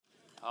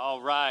All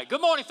right.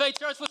 Good morning, Faith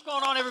Church. What's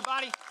going on,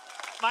 everybody?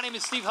 My name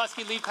is Steve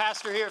Husky, lead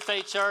pastor here at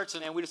Faith Church,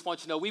 and we just want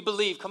you to know we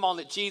believe, come on,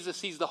 that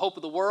Jesus, he's the hope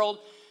of the world,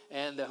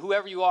 and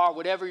whoever you are,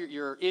 whatever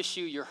your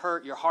issue, your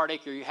hurt, your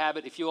heartache, or your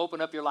habit, if you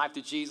open up your life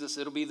to Jesus,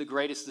 it'll be the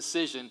greatest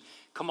decision,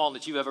 come on,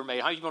 that you've ever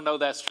made. How are you going to know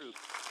that's true?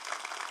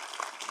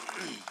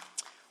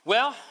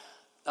 Well,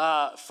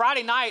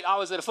 Friday night, I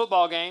was at a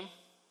football game.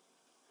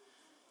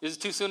 Is it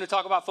too soon to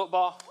talk about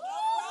football?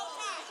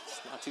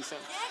 It's not too soon.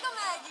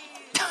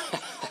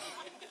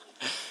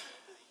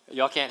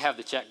 Y'all can't have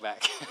the check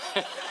back.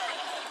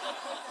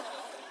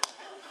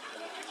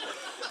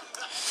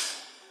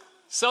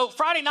 So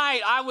Friday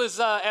night, I was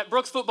at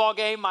Brooks football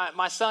game.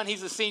 My son,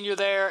 he's a senior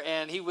there,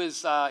 and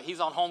he's on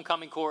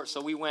homecoming court.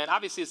 So we went.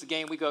 Obviously, it's a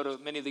game. We go to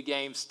many of the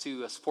games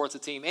to support the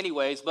team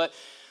anyways. But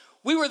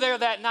we were there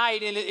that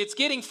night, and it's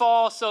getting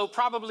fall. So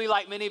probably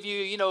like many of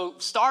you,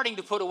 starting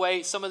to put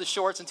away some of the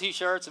shorts and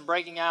T-shirts and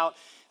breaking out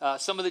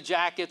some of the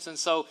jackets. And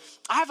so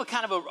I have a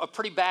kind of a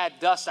pretty bad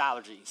dust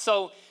allergy.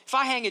 So if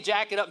I hang a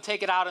jacket up and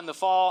take it out in the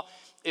fall,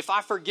 if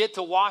I forget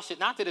to wash it,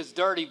 not that it's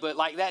dirty, but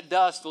like that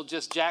dust will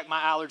just jack my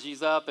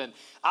allergies up, and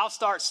I'll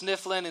start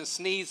sniffling and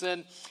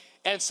sneezing.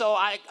 And so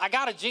I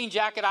got a jean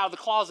jacket out of the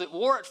closet,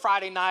 wore it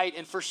Friday night,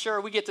 and for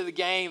sure we get to the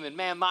game, and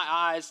man, my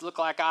eyes look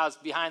like I was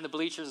behind the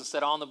bleachers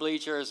instead of on the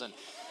bleachers, and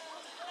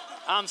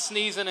I'm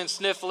sneezing and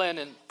sniffling.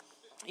 And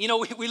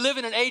we live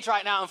in an age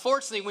right now,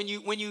 unfortunately,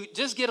 when you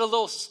just get a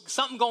little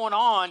something going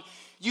on,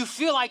 you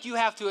feel like you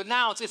have to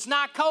announce it's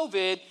not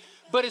COVID,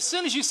 but as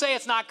soon as you say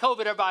it's not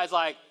COVID, everybody's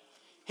like,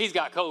 he's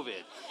got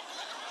COVID.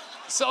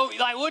 So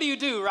what do you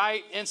do,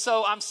 right? And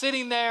so I'm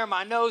sitting there,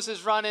 my nose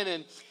is running,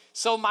 and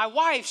so my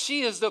wife,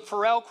 she is the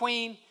Purell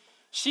queen.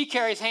 She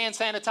carries hand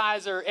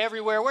sanitizer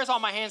everywhere. Where's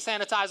all my hand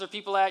sanitizer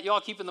people at? Y'all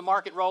keeping the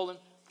market rolling?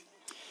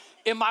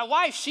 And my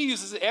wife, she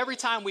uses it every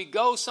time we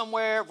go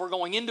somewhere. If we're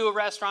going into a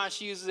restaurant,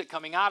 she uses it.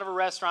 Coming out of a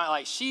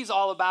restaurant, she's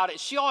all about it.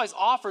 She always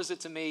offers it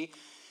to me,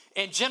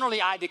 and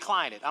generally I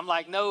decline it. I'm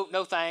like, no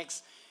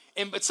thanks.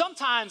 But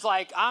sometimes,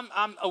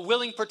 I'm a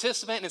willing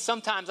participant, and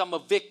sometimes I'm a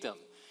victim.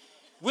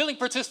 Willing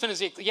participant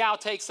is, yeah, I'll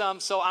take some.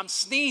 So I'm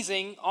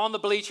sneezing on the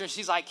bleacher, and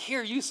she's like,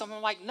 here, use some.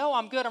 I'm like, no,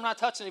 I'm good. I'm not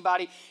touching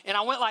anybody. And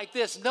I went like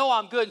this, no,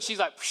 I'm good. And she's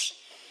like, psh.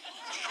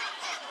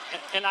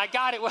 And I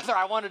got it whether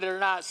I wanted it or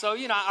not. So,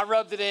 I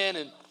rubbed it in.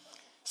 And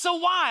so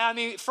why? I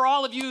mean, for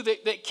all of you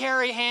that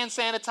carry hand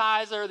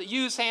sanitizer, that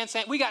use hand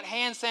sanitizer, we got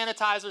hand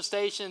sanitizer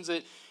stations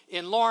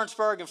in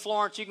Lawrenceburg and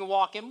Florence you can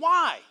walk in.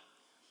 Why?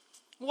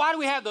 Why do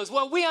we have those?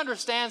 Well, we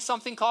understand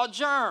something called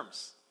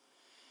germs.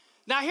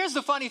 Now, here's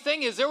the funny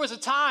thing is there was a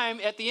time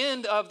at the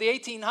end of the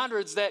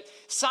 1800s that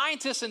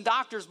scientists and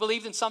doctors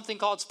believed in something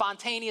called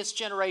spontaneous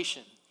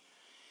generation.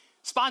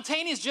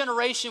 Spontaneous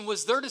generation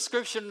was their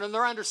description and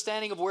their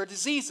understanding of where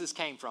diseases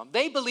came from.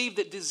 They believed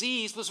that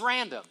disease was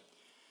random,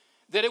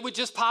 that it would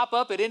just pop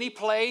up at any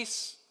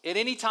place, at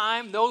any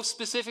time, no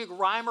specific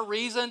rhyme or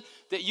reason,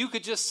 that you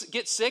could just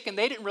get sick, and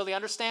they didn't really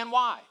understand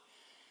why.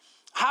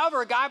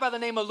 However, a guy by the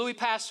name of Louis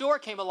Pasteur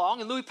came along,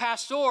 and Louis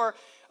Pasteur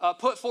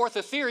put forth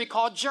a theory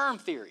called germ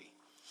theory.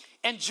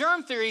 And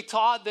germ theory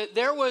taught that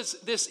there was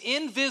this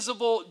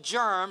invisible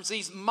germs,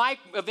 these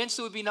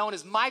eventually would be known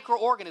as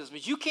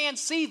microorganisms. You can't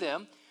see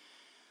them,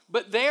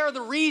 but they are the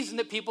reason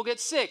that people get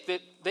sick, that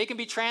they can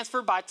be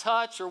transferred by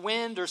touch or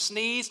wind or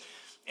sneeze.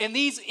 And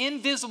these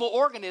invisible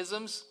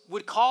organisms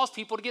would cause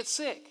people to get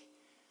sick.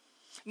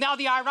 Now,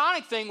 the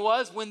ironic thing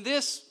was when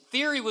this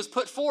theory was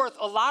put forth,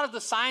 a lot of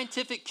the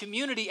scientific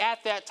community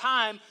at that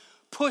time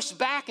pushed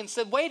back and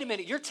said, wait a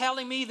minute, you're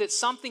telling me that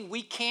something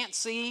we can't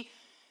see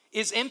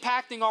is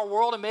impacting our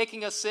world and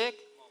making us sick?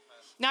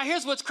 Now,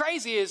 here's what's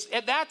crazy is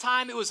at that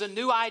time, it was a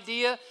new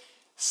idea.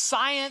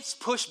 Science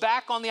pushed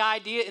back on the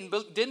idea and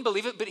didn't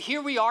believe it, but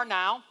here we are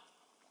now,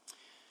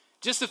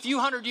 just a few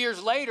hundred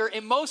years later,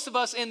 and most of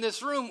us in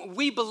this room,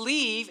 we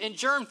believe in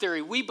germ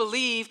theory. We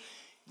believe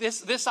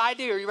this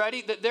idea, are you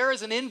ready? That there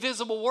is an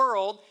invisible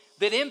world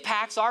that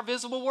impacts our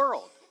visible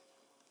world.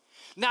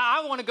 Now,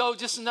 I want to go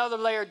just another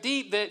layer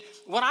deep that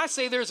when I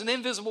say there's an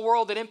invisible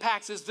world that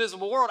impacts this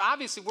visible world,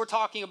 obviously we're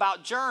talking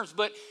about germs,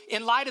 but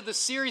in light of the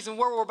series and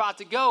where we're about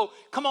to go,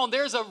 come on,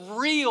 there's a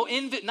real,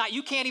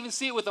 you can't even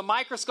see it with a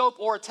microscope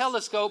or a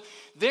telescope.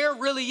 There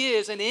really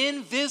is an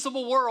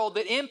invisible world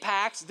that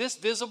impacts this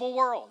visible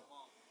world.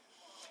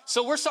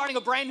 So we're starting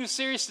a brand new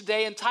series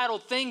today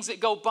entitled Things That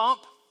Go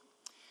Bump.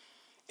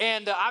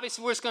 And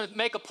obviously we're just going to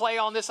make a play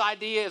on this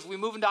idea as we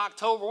move into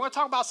October. We're going to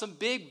talk about some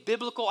big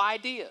biblical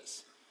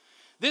ideas.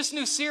 This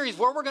new series,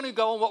 where we're going to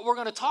go and what we're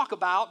going to talk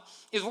about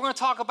is we're going to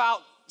talk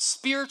about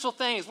spiritual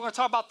things. We're going to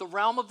talk about the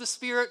realm of the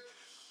Spirit.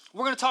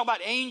 We're going to talk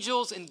about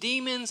angels and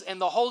demons and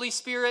the Holy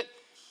Spirit.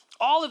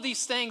 All of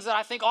these things that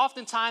I think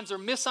oftentimes are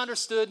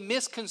misunderstood,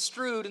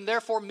 misconstrued, and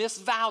therefore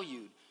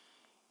misvalued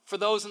for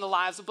those in the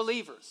lives of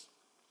believers.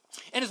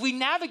 And as we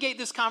navigate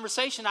this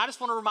conversation, I just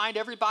want to remind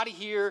everybody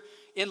here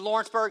in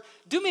Lawrenceburg,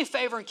 do me a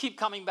favor and keep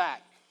coming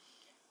back.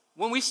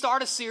 When we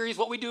start a series,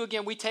 what we do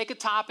again, we take a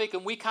topic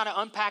and we kind of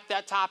unpack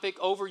that topic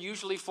over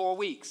usually 4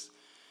 weeks.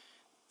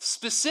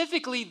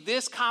 Specifically,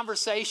 this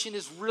conversation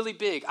is really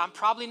big. I'm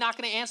probably not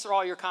going to answer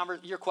all your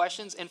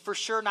questions, and for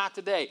sure not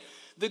today.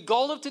 The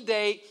goal of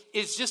today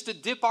is just to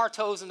dip our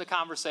toes in the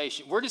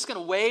conversation. We're just going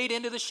to wade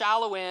into the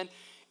shallow end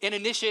and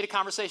initiate a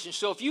conversation.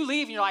 So if you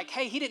leave and you're like,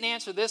 hey, he didn't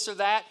answer this or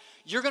that,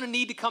 you're going to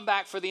need to come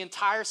back for the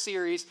entire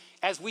series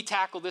as we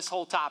tackle this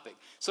whole topic.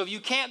 So if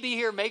you can't be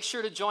here, make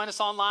sure to join us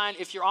online.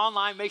 If you're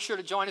online, make sure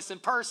to join us in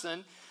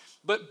person.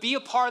 But be a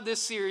part of this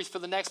series for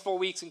the next 4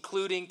 weeks,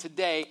 including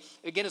today,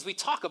 again, as we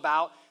talk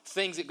about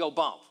things that go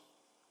bump.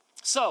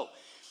 So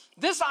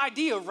this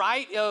idea,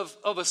 right, of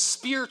a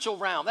spiritual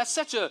realm, that's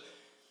such a,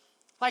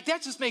 like,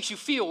 that just makes you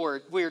feel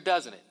weird,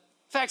 doesn't it?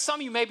 In fact, some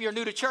of you maybe are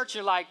new to church and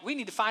you're like, we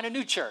need to find a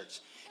new church.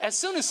 As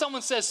soon as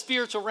someone says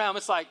spiritual realm,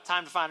 it's like,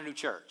 time to find a new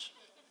church.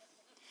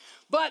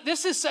 But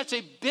this is such a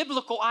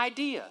biblical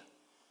idea.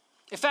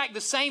 In fact, the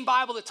same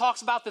Bible that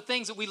talks about the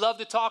things that we love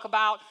to talk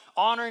about,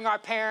 honoring our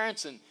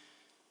parents and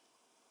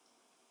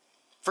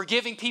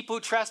forgiving people who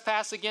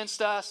trespass against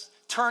us,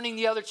 turning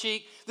the other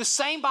cheek. The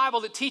same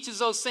Bible that teaches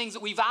those things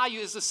that we value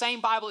is the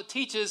same Bible that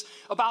teaches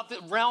about the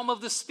realm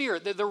of the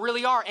spirit, that there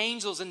really are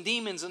angels and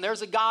demons, and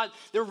there's a God,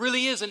 there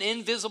really is an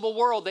invisible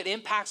world that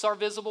impacts our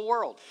visible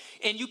world.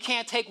 And you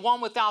can't take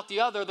one without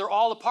the other. They're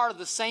all a part of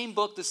the same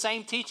book, the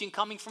same teaching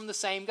coming from the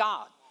same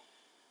God,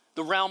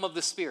 the realm of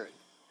the spirit.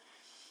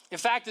 In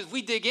fact, as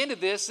we dig into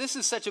this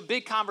is such a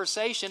big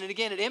conversation, and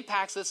again, it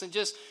impacts us in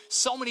just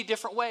so many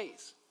different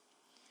ways.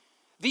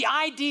 The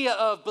idea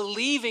of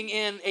believing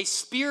in a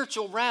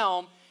spiritual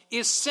realm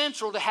is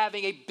central to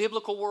having a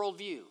biblical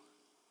worldview.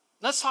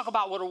 Let's talk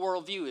about what a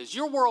worldview is.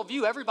 Your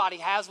worldview, everybody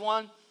has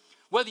one.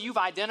 Whether you've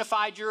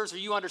identified yours or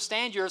you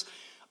understand yours,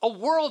 a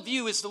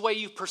worldview is the way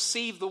you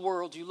perceive the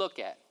world you look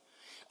at.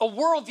 A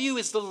worldview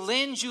is the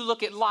lens you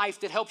look at life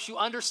that helps you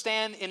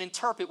understand and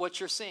interpret what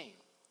you're seeing.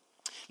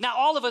 Now,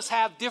 all of us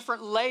have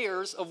different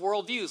layers of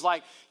worldviews.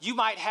 Like, you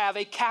might have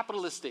a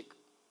capitalistic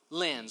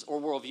lens or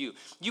worldview.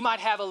 You might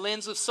have a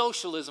lens of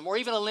socialism or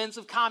even a lens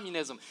of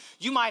communism.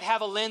 You might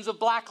have a lens of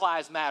Black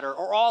Lives Matter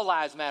or All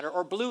Lives Matter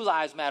or Blue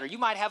Lives Matter. You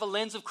might have a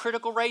lens of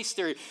critical race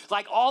theory.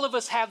 Like, all of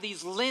us have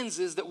these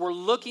lenses that we're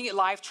looking at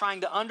life,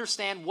 trying to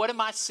understand, what am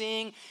I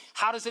seeing?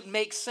 How does it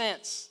make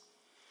sense?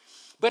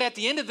 But at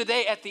the end of the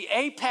day, at the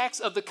apex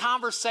of the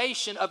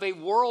conversation of a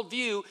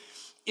worldview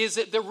is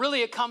that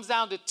it comes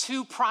down to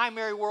two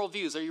primary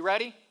worldviews. Are you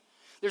ready?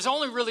 There's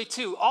only really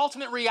two.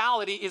 Ultimate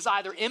reality is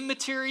either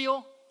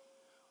immaterial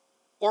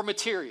or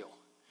material.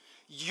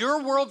 Your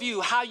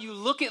worldview, how you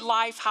look at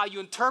life, how you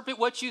interpret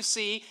what you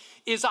see,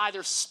 is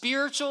either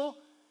spiritualism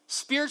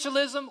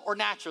or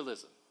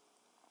naturalism.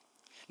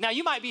 Now,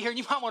 you might be here and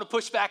you might want to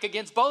push back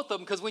against both of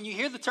them, because when you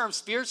hear the term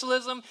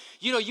spiritualism,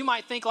 you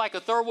might think like a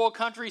third world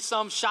country,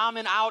 some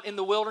shaman out in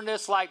the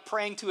wilderness, like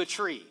praying to a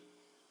tree.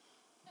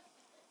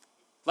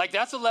 Like,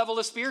 that's a level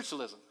of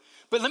spiritualism.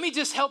 But let me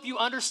just help you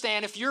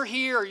understand, if you're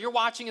here or you're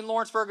watching in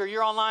Lawrenceburg or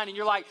you're online and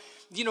you're like,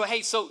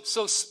 hey, so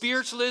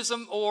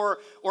spiritualism or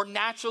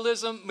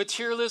naturalism,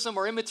 materialism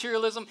or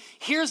immaterialism,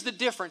 here's the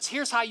difference.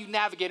 Here's how you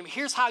navigate them.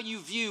 Here's how you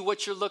view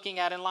what you're looking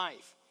at in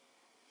life.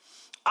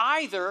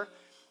 Either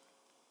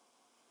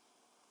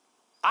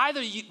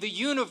the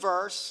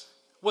universe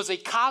was a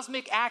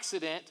cosmic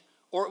accident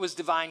or it was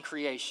divine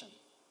creation.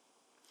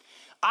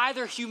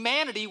 Either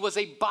humanity was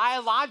a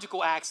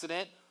biological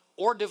accident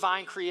or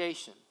divine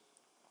creation.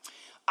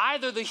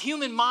 Either the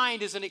human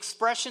mind is an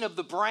expression of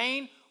the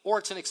brain or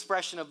it's an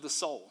expression of the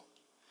soul.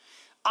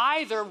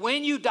 Either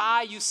when you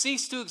die, you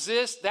cease to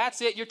exist,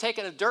 that's it, you're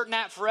taking a dirt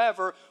nap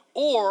forever,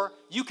 or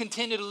you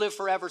continue to live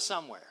forever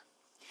somewhere.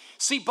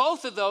 See,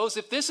 both of those,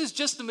 if this is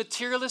just the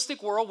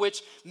materialistic world,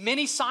 which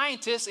many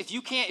scientists, if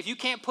you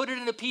can't put it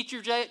in a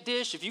petri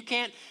dish, if you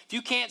can't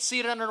see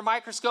it under a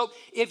microscope,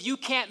 if you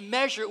can't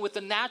measure it with the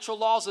natural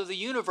laws of the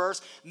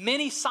universe,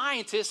 many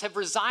scientists have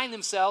resigned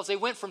themselves. They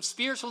went from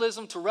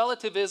spiritualism to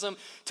relativism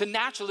to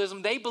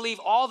naturalism. They believe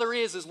all there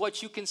is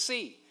what you can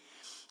see.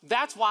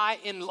 That's why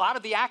in a lot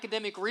of the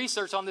academic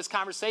research on this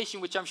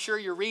conversation, which I'm sure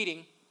you're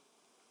reading,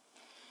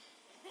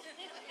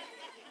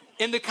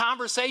 in the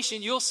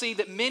conversation, you'll see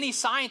that many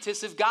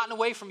scientists have gotten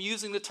away from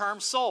using the term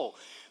soul.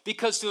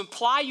 Because to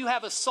imply you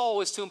have a soul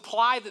is to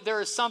imply that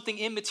there is something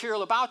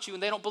immaterial about you,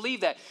 and they don't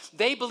believe that.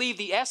 They believe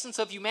the essence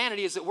of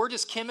humanity is that we're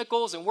just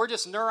chemicals and we're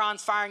just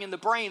neurons firing in the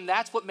brain.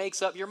 That's what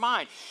makes up your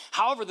mind.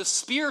 However, the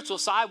spiritual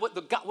side,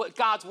 what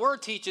God's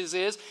word teaches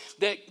is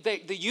that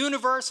the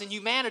universe and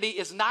humanity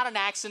is not an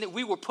accident.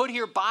 We were put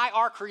here by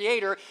our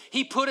Creator.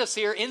 He put us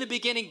here. In the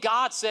beginning,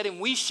 God said, and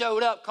we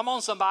showed up, come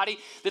on somebody,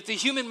 that the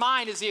human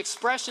mind is the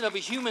expression of a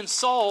human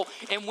soul,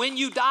 and when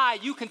you die,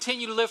 you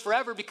continue to live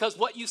forever, because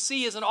what you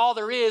see isn't all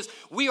there is.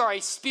 We are a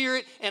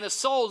spirit and a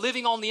soul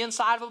living on the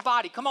inside of a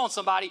body. Come on,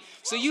 somebody.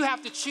 So you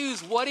have to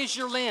choose, what is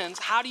your lens?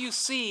 How do you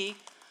see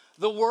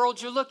the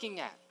world you're looking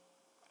at?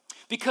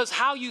 Because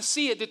how you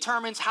see it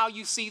determines how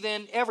you see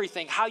then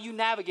everything, how you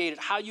navigate it,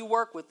 how you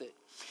work with it.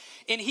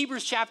 In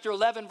Hebrews chapter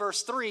 11,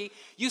 verse 3,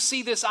 you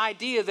see this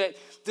idea that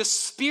the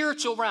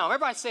spiritual realm,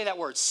 everybody say that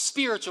word,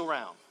 spiritual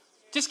realm.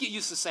 Just get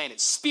used to saying it.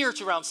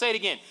 Spiritual realm. Say it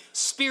again.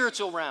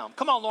 Spiritual realm.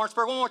 Come on,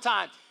 Lawrenceburg, one more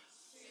time.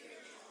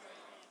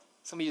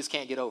 Some of you just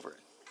can't get over it.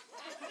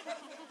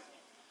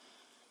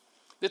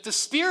 That the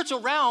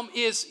spiritual realm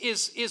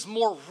is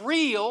more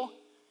real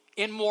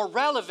and more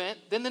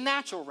relevant than the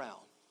natural realm.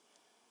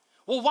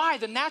 Well, why?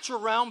 The natural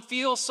realm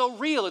feels so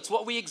real. It's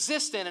what we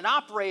exist in and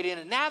operate in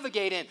and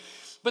navigate in.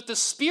 But the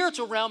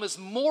spiritual realm is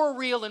more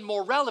real and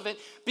more relevant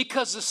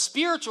because the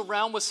spiritual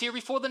realm was here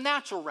before the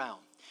natural realm.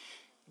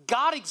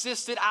 God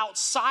existed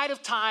outside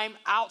of time,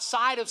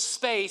 outside of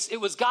space. It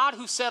was God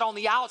who said on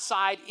the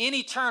outside in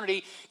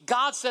eternity,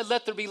 God said,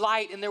 let there be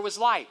light, and there was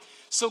light.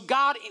 So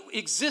God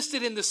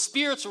existed in the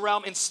spiritual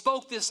realm and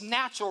spoke this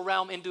natural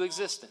realm into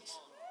existence.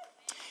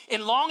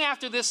 And long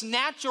after this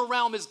natural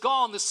realm is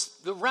gone,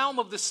 the realm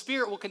of the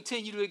spirit will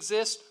continue to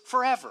exist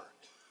forever.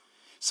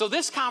 So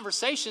this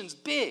conversation's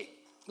big.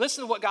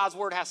 Listen to what God's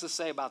word has to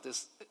say about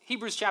this.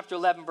 Hebrews chapter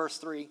 11, verse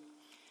 3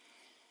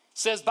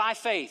 says, by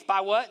faith.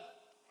 By what?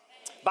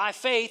 By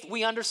faith,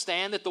 we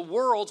understand that the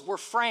worlds were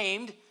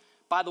framed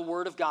by the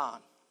word of God,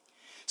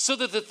 so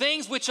that the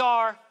things which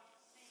are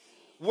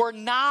were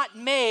not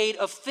made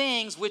of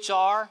things which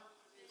are,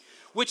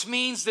 which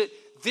means that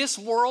this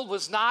world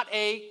was not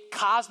a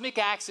cosmic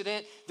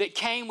accident that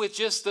came with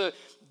just the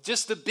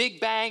Big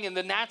Bang and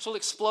the natural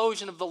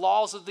explosion of the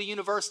laws of the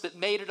universe that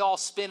made it all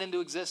spin into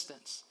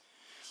existence.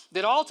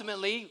 That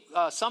ultimately,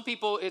 some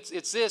people,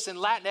 it's this, in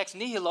Latin ex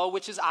nihilo,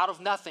 which is out of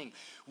nothing.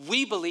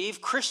 We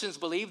believe, Christians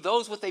believe,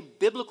 those with a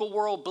biblical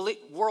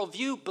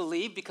worldview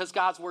believe, because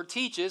God's word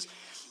teaches,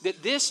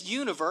 that this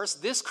universe,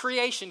 this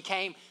creation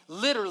came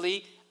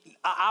literally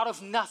out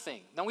of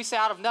nothing. Now, we say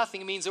out of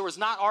nothing, it means there was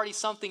not already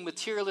something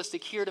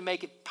materialistic here to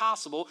make it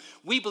possible.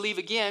 We believe,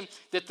 again,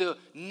 that the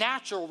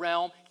natural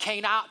realm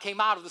came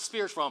out of the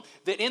spiritual realm.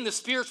 That in the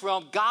spiritual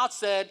realm, God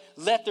said,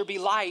 let there be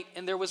light,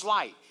 and there was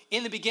light.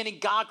 In the beginning,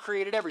 God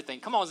created everything.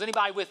 Come on, is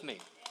anybody with me?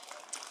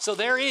 So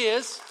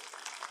there's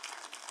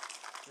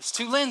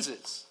two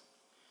lenses.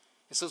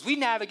 And so as we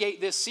navigate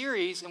this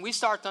series and we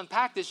start to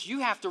unpack this,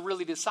 you have to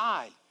really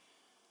decide.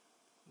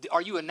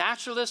 Are you a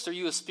naturalist or are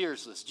you a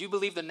spiritualist? Do you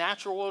believe the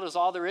natural world is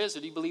all there is,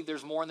 or do you believe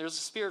there's more and there's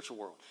a spiritual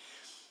world?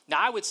 Now,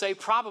 I would say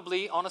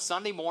probably on a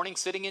Sunday morning,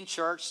 sitting in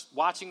church,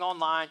 watching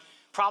online,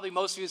 probably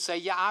most of you would say,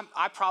 yeah,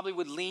 I probably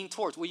would lean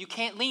towards. Well, you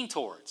can't lean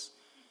towards.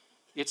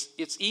 It's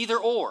either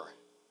or.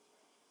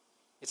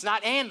 It's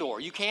not and or.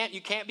 You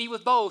can't be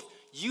with both.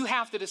 You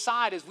have to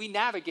decide as we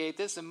navigate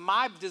this. And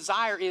my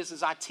desire is,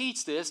 as I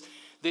teach this,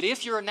 that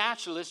if you're a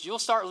naturalist, you'll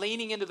start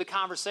leaning into the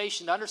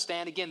conversation to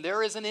understand, again,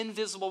 there is an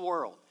invisible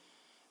world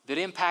that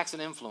impacts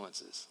and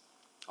influences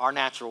our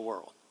natural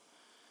world.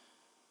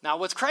 Now,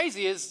 what's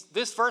crazy is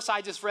this verse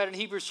I just read in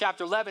Hebrews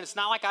chapter 11, it's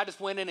not like I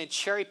just went in and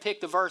cherry-picked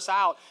the verse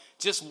out,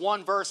 just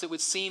one verse that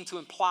would seem to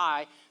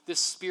imply this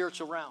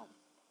spiritual realm.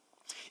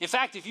 In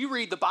fact, if you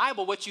read the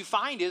Bible, what you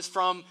find is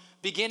from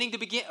beginning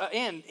to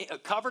end,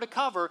 cover to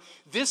cover,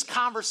 this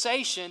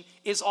conversation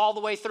is all the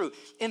way through.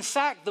 In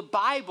fact, the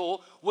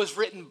Bible was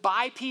written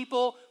by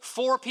people,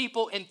 for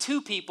people, and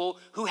to people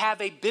who have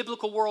a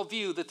biblical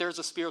worldview that there's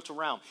a spiritual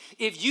realm.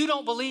 If you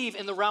don't believe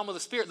in the realm of the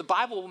Spirit, the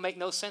Bible will make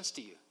no sense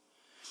to you.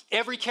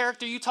 Every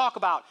character you talk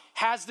about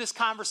has this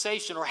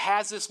conversation or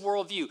has this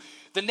worldview.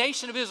 The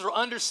nation of Israel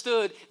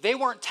understood they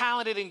weren't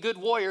talented and good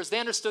warriors. They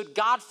understood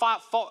God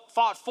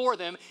fought for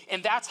them,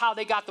 and that's how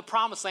they got the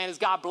promised land, as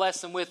God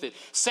blessed them with it.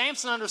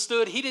 Samson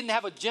understood he didn't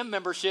have a gym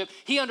membership.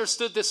 He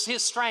understood this,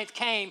 his strength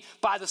came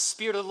by the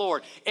Spirit of the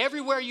Lord.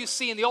 Everywhere you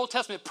see in the Old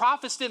Testament,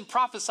 prophets didn't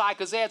prophesy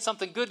because they had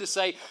something good to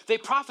say. They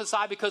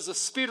prophesied because the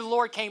Spirit of the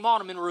Lord came on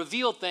them and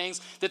revealed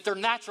things that their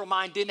natural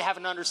mind didn't have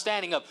an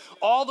understanding of.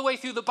 All the way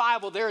through the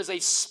Bible, there is a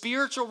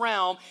spiritual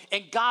realm,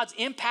 and God's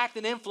impact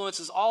and influence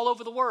is all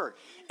over the Word.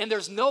 And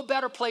there's no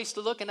better place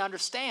to look and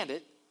understand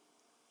it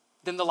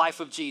than the life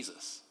of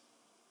Jesus.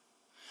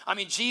 I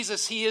mean,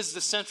 Jesus, he is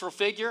the central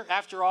figure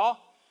after all.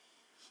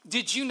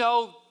 Did you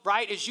know,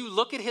 right, as you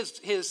look at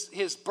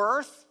his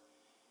birth,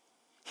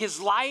 his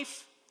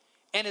life,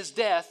 and his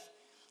death,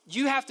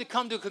 you have to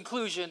come to a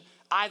conclusion,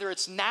 either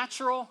it's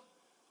natural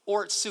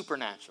or it's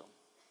supernatural.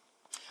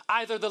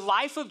 Either the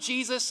life of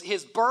Jesus,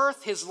 his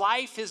birth, his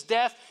life, his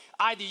death,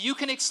 either you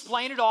can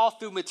explain it all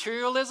through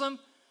materialism,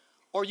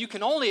 or you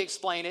can only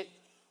explain it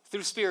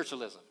through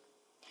spiritualism.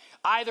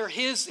 Either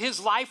his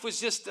life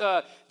was just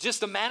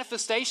a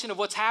manifestation of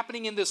what's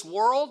happening in this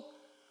world,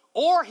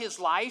 or his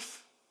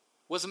life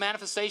was a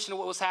manifestation of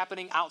what was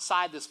happening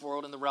outside this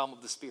world in the realm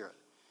of the Spirit.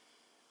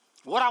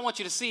 What I want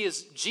you to see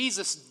is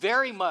Jesus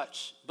very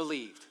much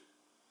believed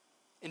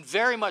and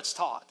very much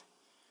taught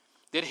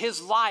that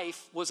his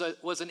life was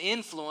an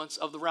influence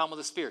of the realm of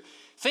the Spirit.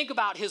 Think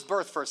about his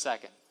birth for a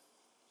second,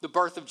 the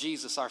birth of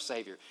Jesus, our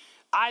Savior.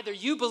 Either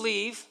you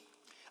believe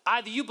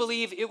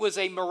it was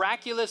a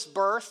miraculous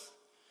birth,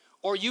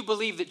 or you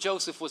believe that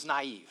Joseph was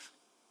naive.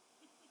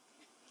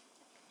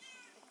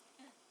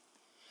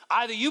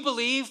 Either you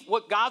believe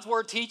what God's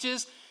word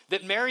teaches,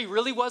 that Mary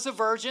really was a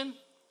virgin,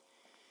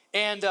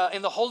 and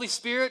the Holy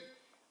Spirit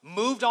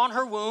moved on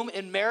her womb,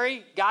 and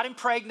Mary got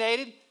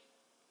impregnated,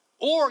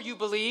 or you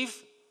believe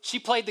she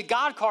played the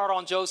God card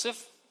on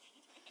Joseph.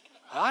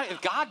 Right?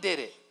 If God did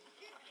it.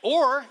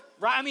 Or,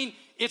 right, I mean,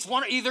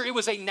 Either it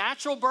was a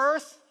natural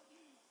birth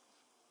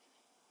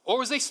or it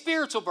was a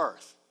spiritual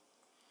birth.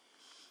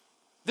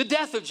 The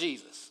death of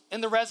Jesus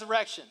and the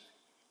resurrection.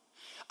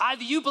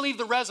 Either you believe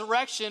the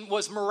resurrection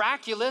was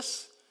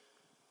miraculous,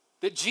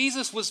 that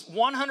Jesus was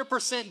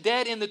 100%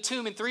 dead in the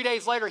tomb and 3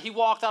 days later he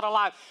walked out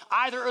alive.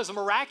 Either it was a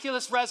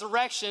miraculous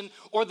resurrection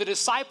or the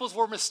disciples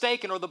were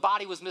mistaken or the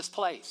body was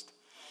misplaced.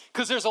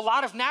 Because there's a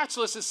lot of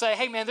naturalists that say,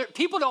 hey man,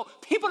 people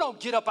don't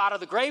get up out of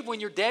the grave. When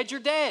you're dead, you're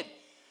dead.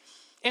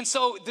 And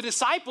so the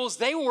disciples,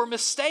 they were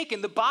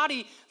mistaken. The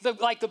body,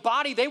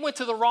 they went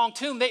to the wrong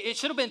tomb. It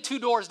should have been 2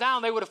 doors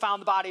down. They would have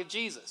found the body of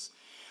Jesus.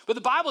 But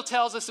the Bible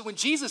tells us that when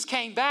Jesus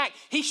came back,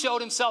 he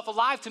showed himself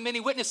alive to many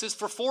witnesses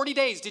for 40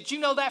 days. Did you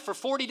know that? For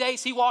 40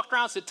 days, he walked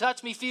around and said,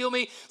 touch me, feel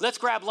me. Let's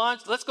grab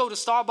lunch. Let's go to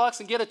Starbucks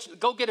and get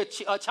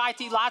a chai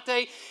tea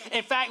latte.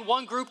 In fact,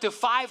 one group to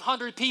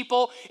 500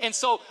 people. And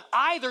so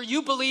either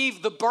you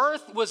believe the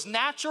birth was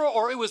natural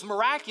or it was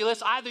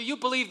miraculous. Either you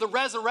believe the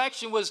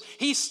resurrection was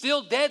he's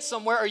still dead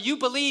somewhere, or you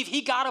believe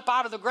he got up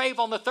out of the grave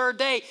on the 3rd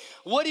day.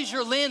 What is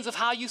your lens of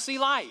how you see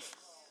life?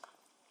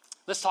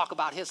 Let's talk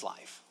about his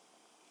life.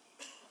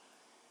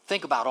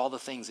 Think about all the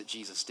things that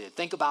Jesus did.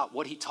 Think about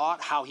what he taught,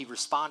 how he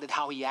responded,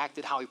 how he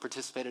acted, how he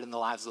participated in the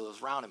lives of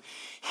those around him.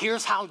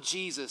 Here's how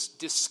Jesus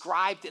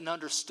described and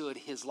understood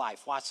his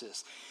life. Watch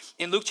this.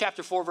 In Luke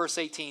chapter 4, verse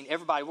 18,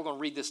 everybody, we're going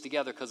to read this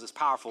together because it's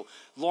powerful.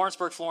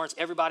 Lawrenceburg, Florence,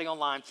 everybody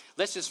online,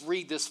 let's just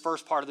read this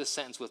first part of this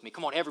sentence with me.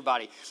 Come on,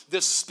 everybody.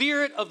 The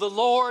Spirit of the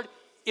Lord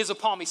is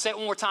upon me. Say it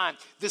one more time.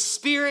 The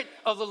Spirit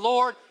of the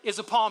Lord is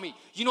upon me.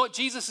 You know what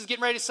Jesus is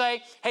getting ready to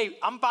say? Hey,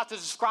 I'm about to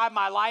describe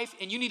my life,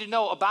 and you need to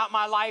know about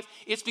my life.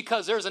 It's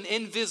because there's an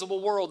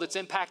invisible world that's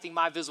impacting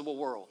my visible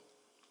world.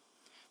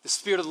 The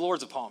Spirit of the Lord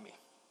is upon me.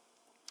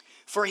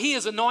 For he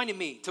has anointed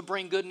me to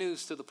bring good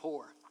news to the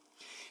poor.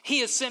 He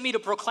has sent me to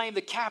proclaim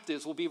the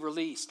captives will be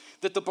released,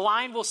 that the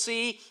blind will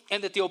see,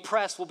 and that the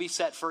oppressed will be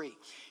set free.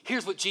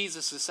 Here's what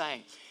Jesus is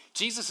saying.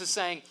 Jesus is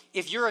saying,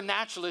 if you're a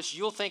naturalist,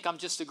 you'll think I'm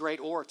just a great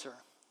orator.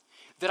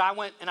 That I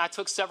went and I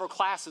took several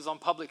classes on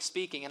public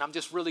speaking and I'm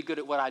just really good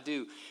at what I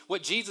do.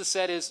 What Jesus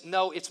said is,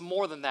 no, it's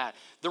more than that.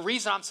 The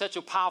reason I'm such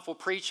a powerful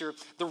preacher,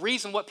 the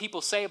reason what people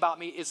say about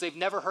me is they've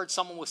never heard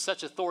someone with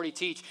such authority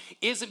teach,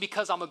 isn't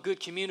because I'm a good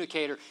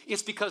communicator.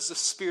 It's because the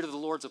Spirit of the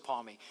Lord's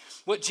upon me.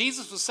 What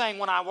Jesus was saying,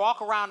 when I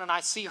walk around and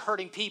I see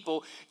hurting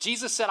people,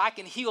 Jesus said I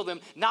can heal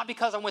them, not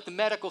because I went to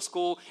medical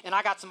school and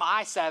I got some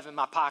eye salve in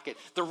my pocket.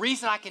 The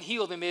reason I can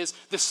heal them is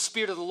the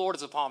Spirit of the Lord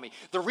is upon me.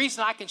 The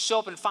reason I can show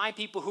up and find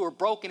people who are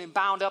broken and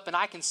bound up and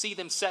I can see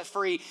them set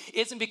free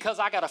isn't because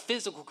I got a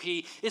physical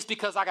key, it's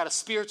because I got a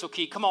spiritual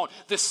key. Come on,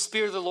 the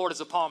Spirit of the Lord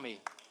is upon me.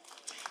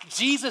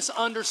 Jesus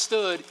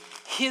understood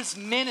his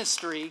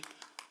ministry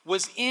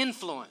was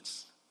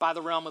influenced by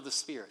the realm of the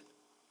Spirit.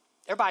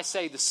 Everybody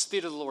say, the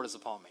Spirit of the Lord is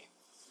upon me.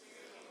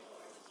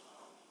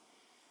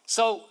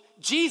 So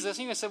Jesus,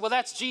 you can say, well,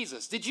 that's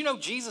Jesus. Did you know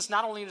Jesus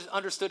not only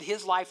understood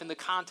his life in the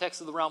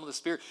context of the realm of the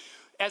Spirit,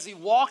 as he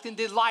walked and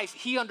did life,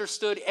 he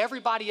understood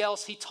everybody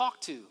else he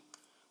talked to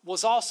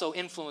was also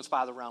influenced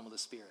by the realm of the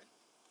Spirit.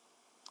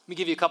 Let me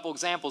give you a couple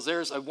examples.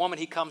 There's a woman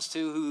he comes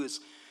to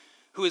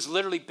who is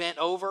literally bent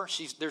over.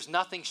 There's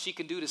nothing she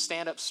can do to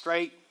stand up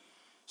straight.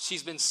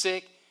 She's been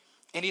sick,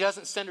 and he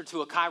doesn't send her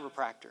to a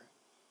chiropractor.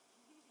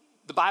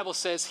 The Bible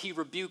says he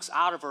rebukes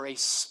out of her a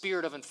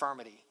spirit of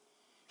infirmity.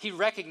 He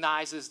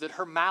recognizes that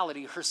her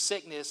malady, her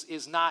sickness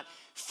is not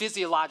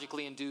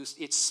physiologically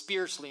induced, it's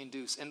spiritually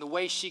induced. And the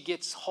way she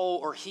gets whole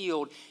or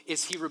healed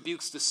is he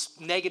rebukes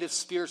the negative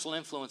spiritual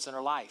influence in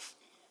her life.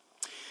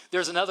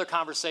 There's another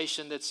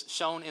conversation that's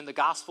shown in the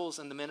Gospels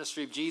and the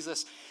ministry of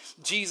Jesus.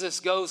 Jesus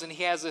goes and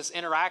he has this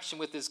interaction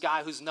with this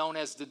guy who's known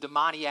as the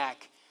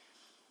demoniac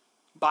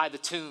by the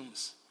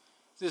tombs.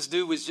 This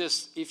dude was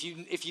just, if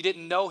you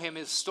didn't know him,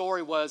 his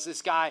story was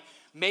this guy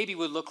maybe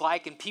would look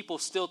like, and people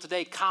still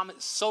today,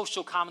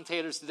 social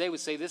commentators today would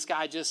say this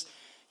guy just,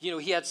 he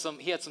had some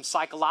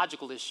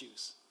psychological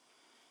issues.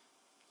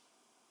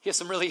 He had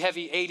some really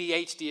heavy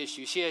ADHD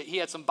issues. He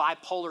had some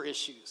bipolar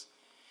issues.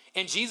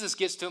 And Jesus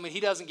gets to him, and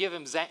he doesn't give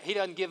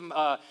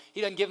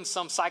him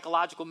some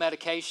psychological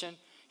medication.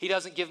 He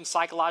doesn't give him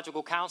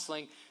psychological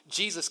counseling.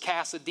 Jesus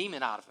casts a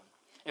demon out of him.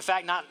 In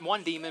fact, not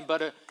one demon,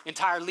 but an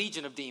entire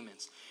legion of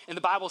demons. And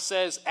the Bible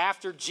says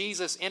after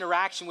Jesus'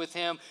 interaction with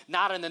him,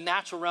 not in the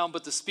natural realm,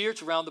 but the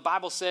spiritual realm, the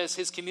Bible says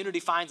his community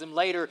finds him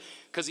later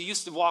because he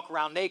used to walk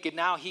around naked.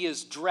 Now he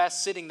is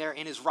dressed, sitting there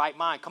in his right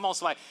mind. Come on,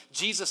 somebody.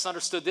 Jesus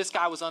understood this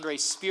guy was under a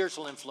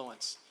spiritual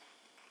influence.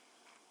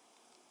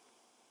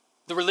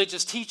 The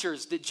religious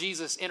teachers that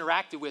Jesus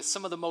interacted with,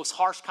 some of the most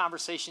harsh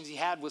conversations he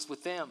had was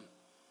with them.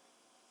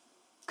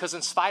 Because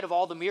in spite of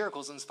all the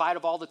miracles, in spite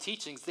of all the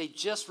teachings, they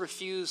just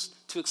refused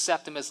to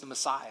accept him as the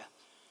Messiah.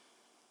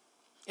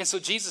 And so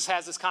Jesus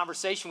has this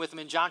conversation with them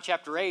in John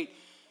chapter 8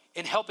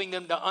 in helping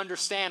them to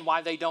understand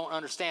why they don't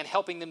understand,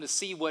 helping them to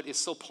see what is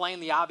so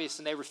plainly obvious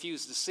and they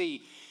refuse to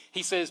see.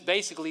 He says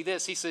basically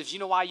this, he says, you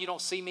know why you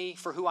don't see me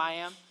for who I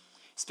am?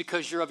 It's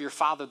because you're of your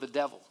father, the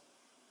devil.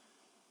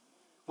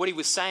 What he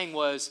was saying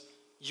was,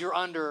 you're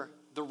under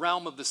the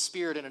realm of the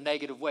spirit in a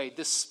negative way.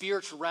 This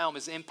spiritual realm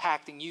is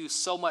impacting you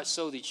so much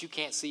so that you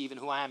can't see even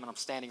who I am and I'm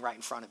standing right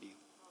in front of you.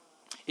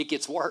 It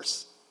gets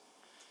worse.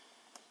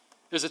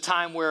 There's a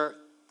time where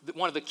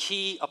one of the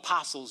key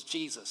apostles,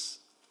 Jesus,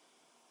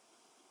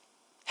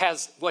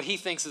 has what he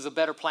thinks is a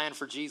better plan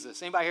for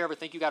Jesus. Anybody here ever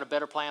think you got a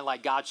better plan,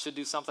 like God should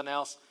do something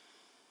else?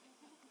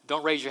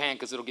 Don't raise your hand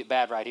because it'll get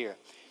bad right here.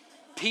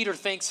 Peter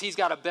thinks he's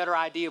got a better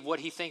idea of what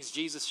he thinks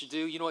Jesus should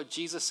do. You know what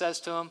Jesus says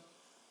to him?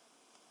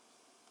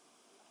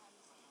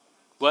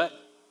 What?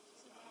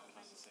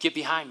 Get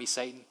behind me,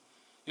 Satan.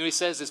 You know what he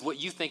says is what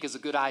you think is a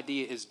good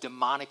idea is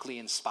demonically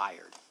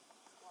inspired.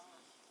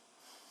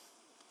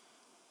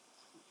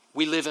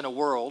 We live in a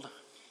world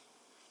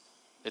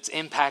that's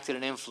impacted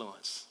and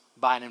influenced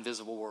by an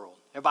invisible world.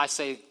 Everybody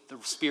say the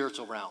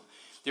spiritual realm.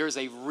 There is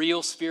a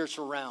real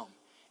spiritual realm,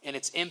 and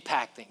it's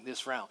impacting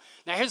this realm.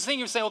 Now, here's the thing.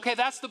 You're saying, okay,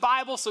 that's the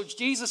Bible, so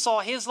Jesus saw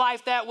his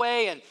life that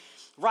way, and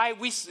right,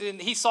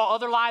 and he saw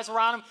other lives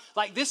around him.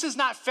 Like, this is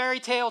not fairy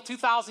tale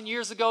 2,000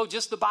 years ago,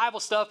 just the Bible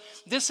stuff.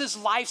 This is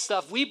life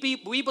stuff. We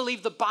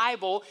believe the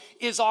Bible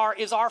is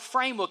our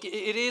framework.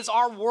 It is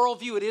our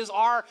worldview. It is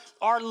our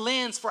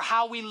lens for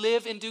how we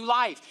live and do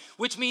life,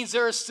 which means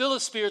there is still a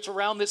spiritual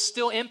realm that's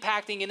still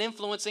impacting and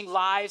influencing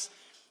lives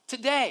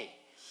today.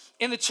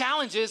 And the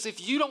challenge is,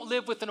 if you don't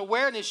live with an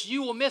awareness,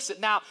 you will miss it.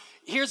 Now,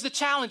 here's the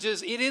challenge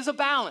is, it is a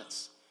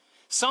balance.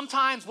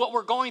 Sometimes what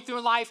we're going through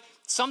in life,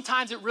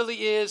 sometimes it really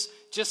is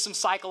just some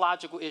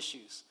psychological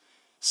issues.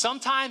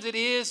 Sometimes it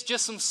is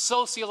just some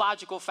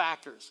sociological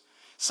factors.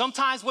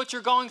 Sometimes what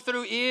you're going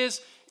through is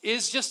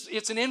just,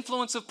 it's an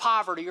influence of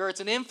poverty, or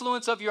it's an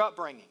influence of your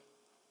upbringing.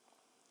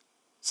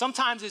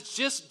 Sometimes it's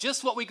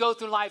just what we go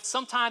through in life.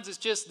 Sometimes it's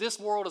just this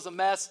world is a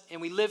mess and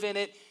we live in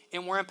it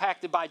and we're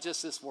impacted by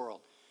just this world.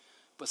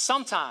 But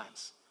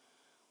sometimes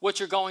what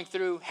you're going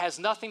through has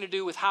nothing to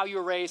do with how you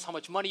were raised, how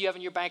much money you have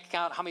in your bank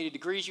account, how many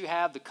degrees you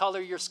have, the color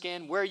of your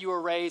skin, where you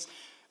were raised.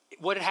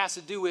 What it has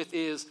to do with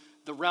is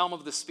the realm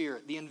of the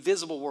spirit, the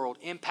invisible world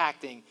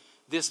impacting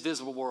this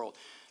visible world.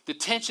 The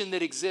tension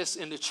that exists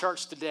in the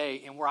church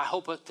today, and where I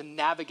hope to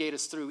navigate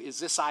us through, is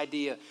this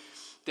idea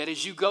that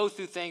as you go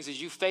through things,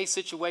 as you face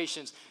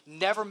situations,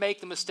 never make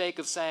the mistake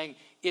of saying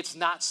it's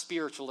not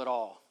spiritual at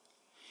all.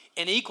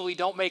 And equally,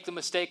 don't make the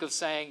mistake of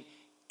saying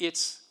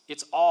it's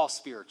all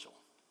spiritual.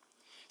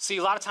 See,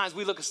 a lot of times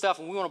we look at stuff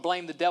and we want to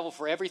blame the devil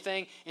for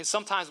everything. And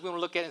sometimes we want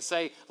to look at it and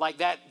say, like,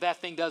 that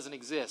thing doesn't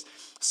exist.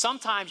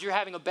 Sometimes you're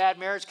having a bad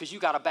marriage because you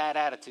got a bad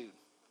attitude.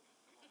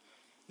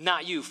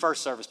 Not you,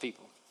 first service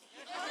people.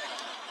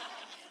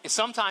 And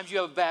sometimes you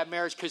have a bad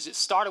marriage because it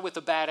started with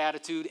a bad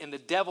attitude and the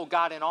devil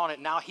got in on it.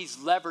 Now he's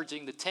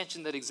leveraging the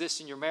tension that exists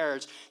in your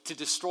marriage to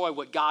destroy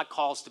what God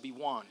calls to be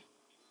one.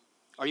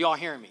 Are you all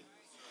hearing me?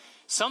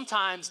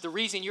 Sometimes the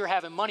reason you're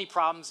having money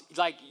problems,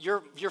 like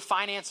your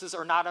finances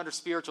are not under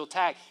spiritual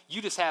attack,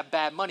 you just have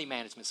bad money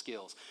management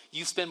skills.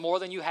 You spend more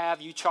than you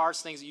have, you charge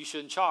things that you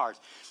shouldn't charge.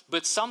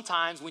 But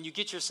sometimes when you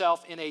get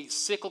yourself in a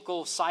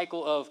cyclical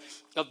cycle of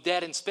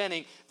debt and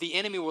spending, the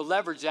enemy will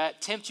leverage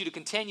that, tempt you to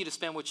continue to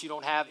spend what you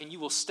don't have, and you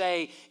will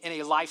stay in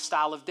a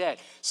lifestyle of debt.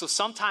 So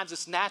sometimes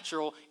it's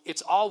natural,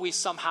 it's always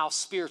somehow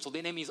spiritual. The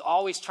enemy is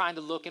always trying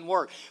to look and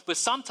work. But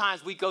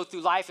sometimes we go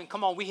through life and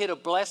come on, we hit a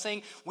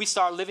blessing, we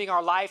start living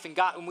our life and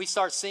we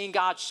start seeing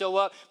God show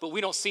up, but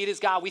we don't see it as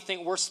God. We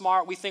think we're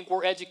smart, we think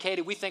we're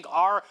educated, we think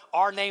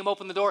our name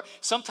opened the door.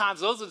 Sometimes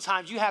those are the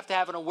times you have to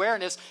have an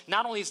awareness.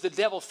 Not only is the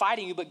devil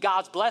fighting you, but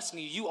God's blessing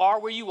you. You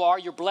are where you are.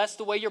 You're blessed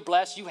the way you're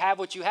blessed. You have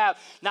what you have.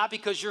 Not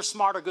because you're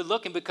smart or good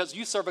looking, because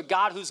you serve a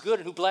God who's good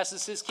and who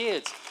blesses his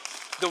kids.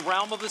 The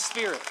realm of the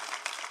spirit.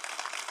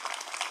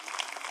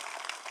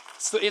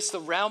 So it's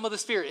the realm of the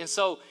spirit. And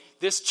so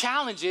this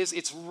challenge is,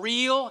 it's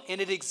real and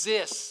it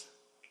exists.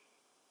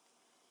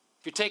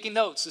 If you're taking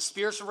notes, the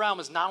spiritual realm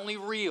is not only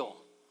real,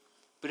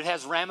 but it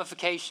has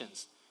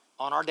ramifications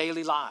on our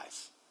daily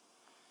lives.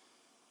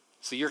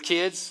 So your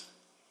kids,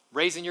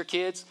 raising your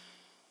kids,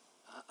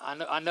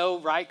 I know,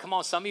 right? Come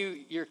on, some of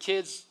you, your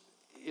kids,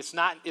 it's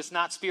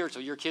not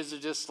spiritual. Your kids are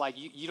just like,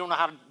 you don't know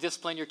how to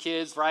discipline your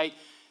kids, right?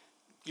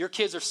 Your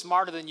kids are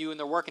smarter than you and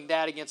they're working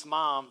dad against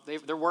mom.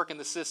 They're working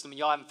the system and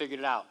y'all haven't figured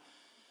it out.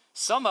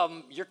 Some of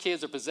them, your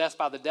kids are possessed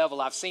by the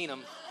devil. I've seen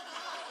them.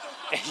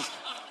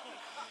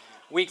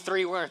 Week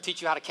 3, we're going to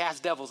teach you how to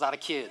cast devils out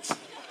of kids.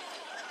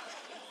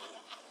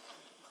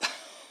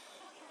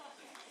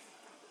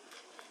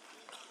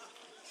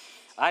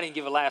 I didn't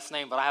give a last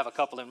name, but I have a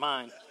couple in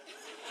mind.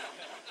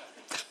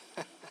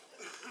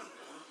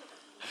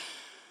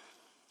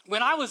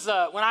 When I was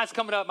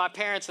coming up, my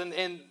parents,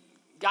 and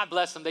God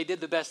bless them, they did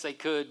the best they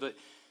could, but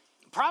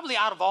probably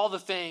out of all the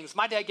things,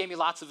 my dad gave me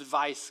lots of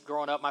advice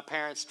growing up. My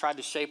parents tried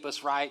to shape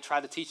us right,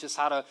 tried to teach us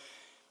how to,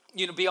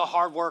 be a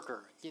hard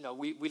worker.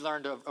 We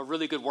learned a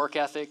really good work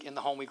ethic in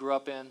the home we grew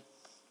up in.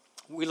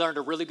 We learned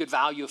a really good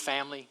value of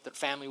family, that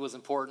family was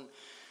important.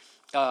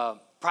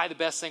 Probably the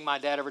best thing my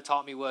dad ever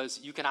taught me was,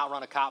 you can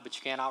outrun a cop, but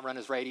you can't outrun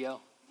his radio.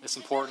 It's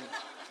important.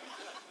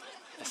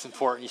 It's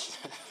important.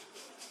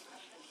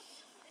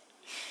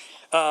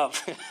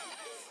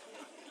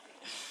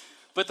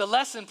 But the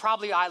lesson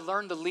probably I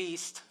learned the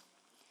least,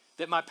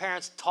 that my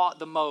parents taught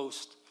the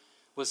most,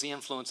 was the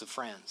influence of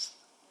friends.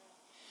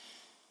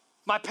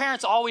 My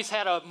parents always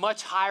had a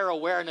much higher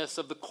awareness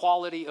of the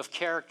quality of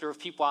character of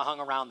people I hung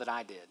around than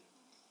I did.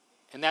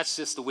 And that's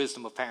just the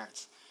wisdom of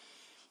parents.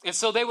 And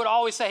so they would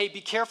always say, hey,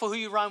 be careful who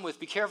you run with,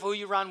 be careful who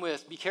you run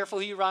with, be careful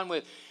who you run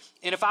with.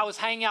 And if I was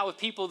hanging out with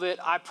people that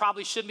I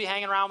probably shouldn't be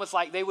hanging around with,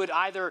 like they would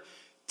either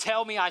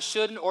tell me I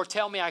shouldn't or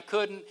tell me I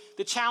couldn't.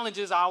 The challenge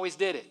is I always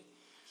did it.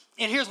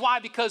 And here's why,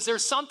 because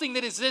there's something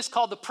that exists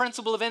called the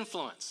principle of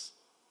influence.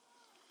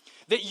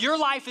 That your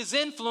life is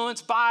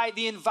influenced by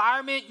the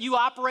environment you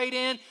operate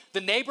in,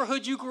 the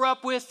neighborhood you grew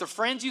up with, the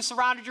friends you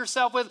surrounded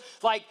yourself with.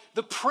 Like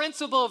the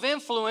principle of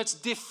influence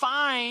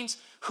defines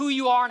who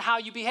you are and how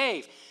you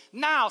behave.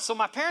 Now, so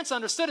my parents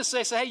understood it, so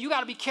they said, hey, you got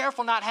to be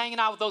careful not hanging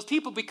out with those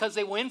people because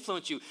they will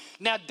influence you.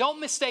 Now, don't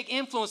mistake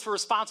influence for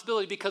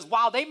responsibility, because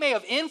while they may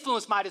have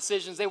influenced my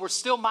decisions, they were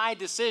still my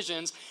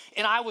decisions,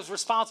 and I was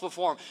responsible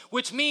for them,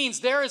 which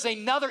means there is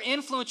another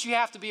influence you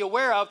have to be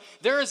aware of.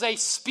 There is a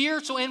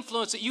spiritual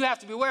influence that you have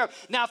to be aware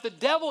of. Now, if the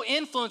devil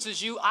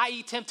influences you,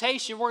 i.e.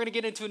 temptation, we're going to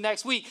get into it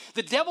next week,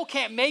 the devil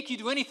can't make you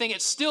do anything.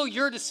 It's still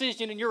your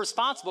decision, and you're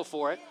responsible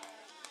for it.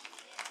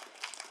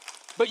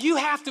 But you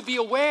have to be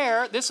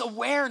aware, this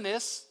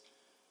awareness,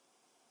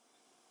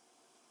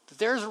 that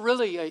there's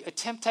really a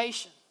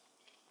temptation.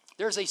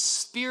 There's a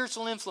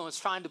spiritual influence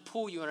trying to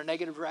pull you in a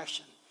negative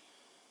direction.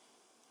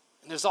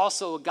 And there's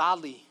also a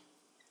godly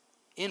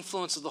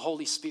influence of the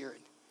Holy Spirit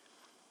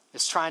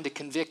that's trying to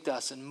convict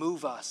us and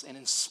move us and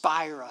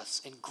inspire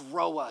us and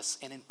grow us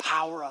and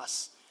empower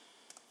us.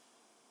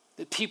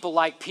 That people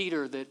like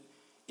Peter, that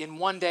in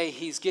one day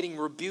he's getting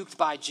rebuked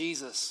by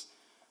Jesus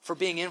for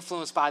being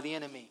influenced by the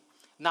enemy.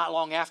 Not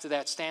long after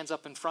that, stands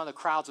up in front of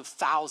crowds of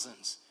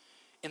thousands,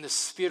 and the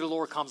Spirit of the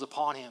Lord comes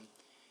upon him,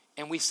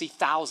 and we see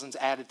thousands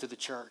added to the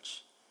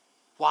church.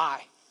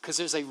 Why? Because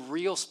there's a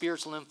real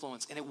spiritual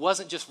influence, and it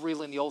wasn't just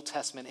real in the Old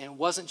Testament, and it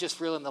wasn't just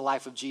real in the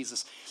life of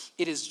Jesus.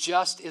 It is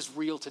just as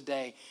real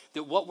today,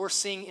 that what we're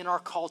seeing in our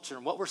culture,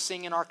 and what we're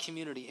seeing in our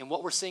community, and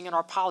what we're seeing in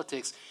our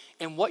politics,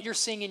 and what you're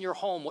seeing in your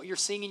home, what you're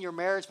seeing in your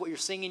marriage, what you're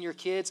seeing in your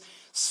kids,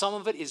 some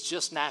of it is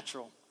just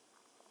natural.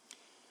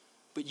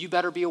 But you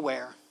better be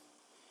aware.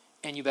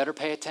 And you better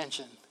pay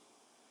attention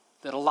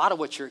that a lot of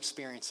what you're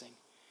experiencing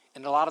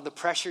and a lot of the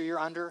pressure you're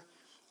under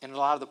and a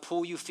lot of the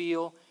pull you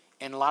feel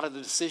and a lot of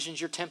the decisions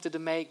you're tempted to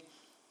make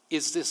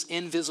is this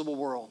invisible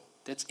world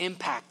that's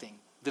impacting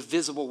the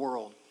visible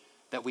world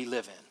that we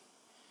live in.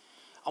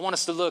 I want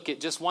us to look at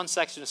just one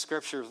section of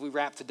scripture as we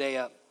wrap today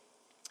up.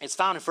 It's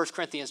found in 1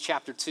 Corinthians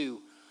chapter 2.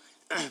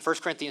 1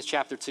 Corinthians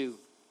chapter 2.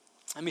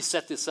 Let me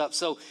set this up.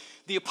 So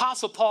the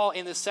Apostle Paul,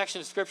 in this section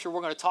of scripture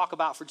we're going to talk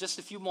about for just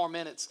a few more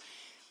minutes,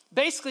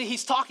 basically,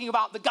 he's talking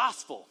about the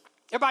gospel.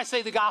 Everybody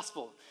say the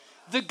gospel.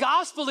 The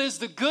gospel is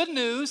the good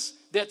news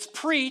that's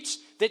preached,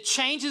 that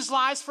changes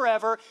lives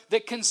forever,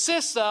 that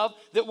consists of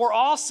that we're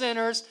all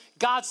sinners.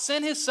 God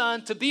sent his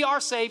son to be our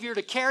Savior,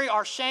 to carry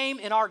our shame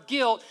and our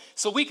guilt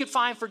so we could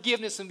find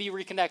forgiveness and be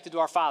reconnected to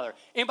our Father.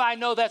 Anybody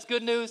know that's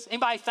good news?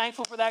 Anybody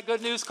thankful for that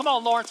good news? Come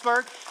on,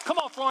 Lawrenceburg. Come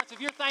on, Florence. If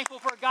you're thankful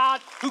for a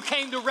God who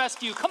came to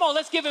rescue, come on,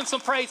 let's give him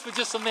some praise for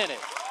just a minute.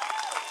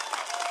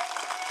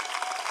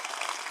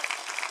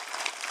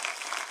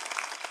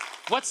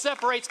 What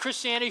separates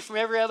Christianity from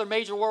every other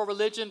major world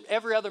religion?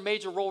 Every other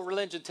major world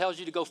religion tells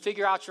you to go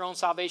figure out your own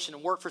salvation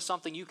and work for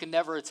something you can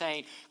never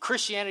attain.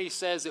 Christianity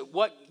says that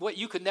what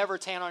you could never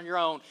attain on your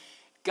own,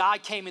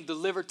 God came and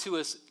delivered to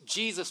us.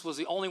 Jesus was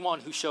the only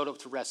one who showed up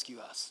to rescue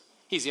us.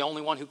 He's the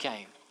only one who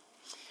came.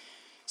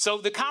 So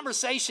the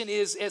conversation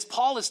is, as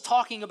Paul is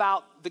talking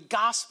about the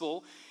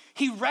gospel,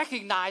 he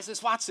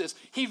recognizes, watch this,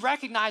 he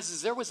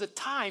recognizes there was a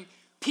time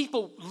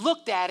people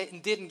looked at it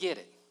and didn't get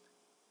it.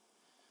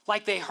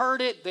 Like they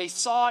heard it, they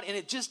saw it, and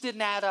it just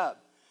didn't add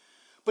up.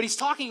 But he's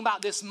talking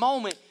about this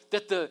moment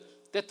that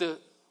the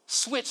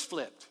switch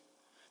flipped.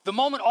 The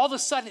moment all of a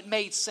sudden it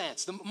made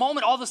sense. The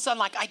moment all of a sudden,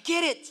 like, I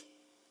get it.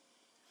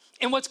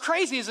 And what's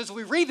crazy is as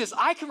we read this,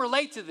 I can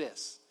relate to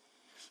this.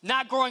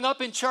 Not growing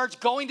up in church,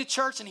 going to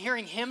church and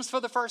hearing hymns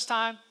for the first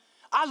time.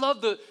 I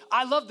love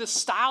the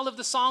style of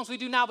the songs we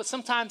do now, but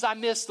sometimes I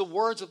miss the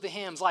words of the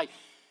hymns. Like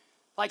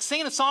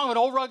singing a song with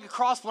Old Rugged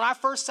Cross, when I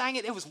first sang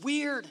it, it was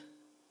weird.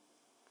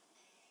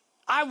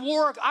 I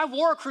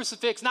wore a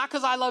crucifix, not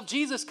because I love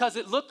Jesus, because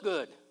it looked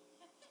good.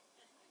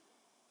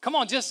 Come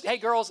on, hey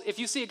girls, if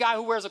you see a guy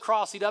who wears a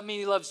cross, he doesn't mean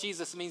he loves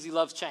Jesus, it means he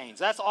loves chains.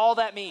 That's all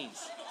that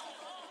means.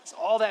 That's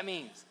all that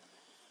means.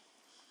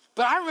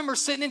 But I remember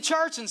sitting in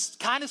church and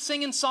kind of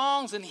singing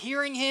songs and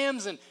hearing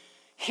hymns and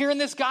hearing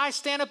this guy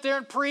stand up there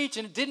and preach,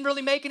 and it didn't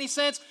really make any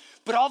sense.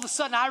 But all of a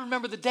sudden, I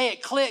remember the day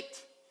it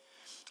clicked.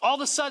 All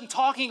of a sudden,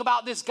 talking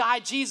about this guy,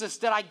 Jesus,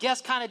 that I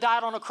guess kind of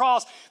died on a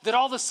cross, that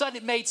all of a sudden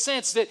it made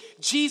sense that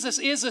Jesus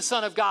is the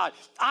Son of God.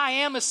 I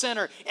am a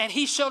sinner, and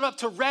he showed up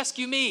to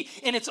rescue me,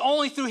 and it's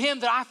only through him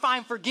that I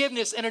find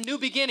forgiveness and a new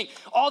beginning.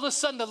 All of a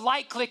sudden, the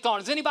light clicked on.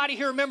 Does anybody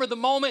here remember the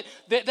moment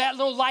that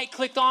little light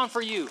clicked on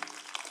for you?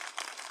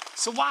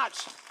 So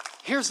watch.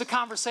 Here's the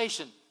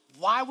conversation.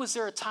 Why was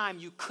there a time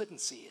you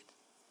couldn't see it?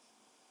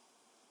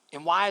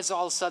 And why is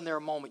all of a sudden there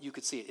a moment you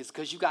could see it? It's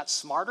because you got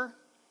smarter?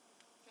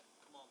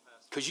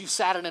 Because you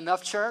sat in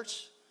enough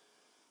church?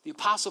 The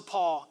Apostle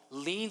Paul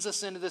leans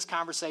us into this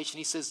conversation.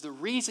 He says, the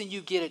reason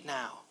you get it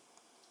now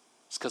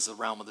is because of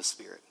the realm of the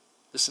Spirit.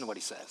 Listen to what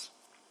he says.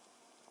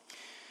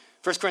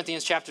 1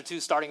 Corinthians chapter 2,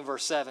 starting in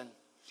verse 7.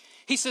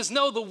 He says,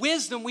 no, the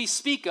wisdom we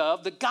speak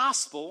of, the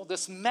gospel,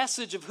 this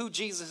message of who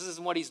Jesus is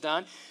and what he's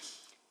done.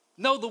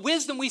 No, the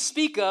wisdom we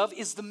speak of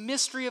is the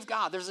mystery of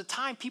God. There's a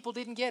time people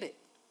didn't get it.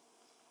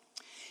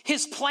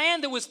 His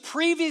plan that was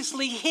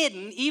previously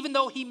hidden, even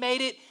though he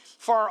made it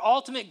for our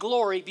ultimate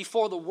glory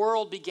before the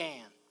world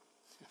began.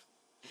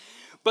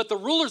 But the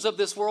rulers of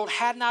this world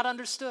had not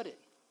understood it.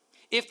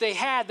 If they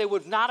had, they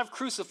would not have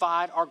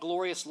crucified our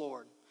glorious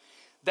Lord.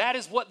 That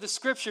is what the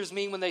scriptures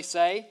mean when they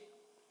say,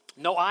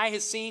 no eye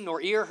has seen,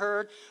 nor ear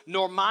heard,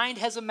 nor mind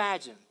has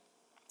imagined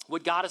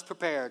what God has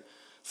prepared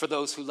for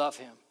those who love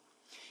him.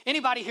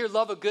 Anybody here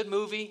love a good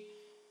movie?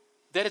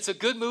 That it's a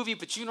good movie,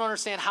 but you don't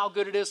understand how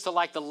good it is till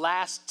like the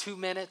last 2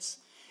 minutes,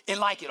 and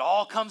like it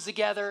all comes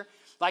together.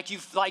 Like you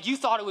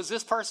thought it was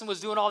this person was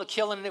doing all the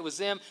killing and it was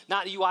them.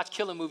 Not that you watch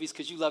killing movies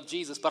because you love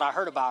Jesus, but I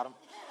heard about them.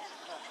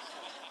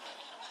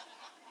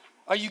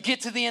 Or you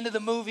get to the end of the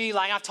movie,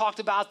 like I've talked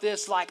about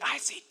this, like I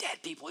see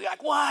dead people. You're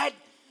like, what?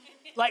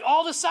 Like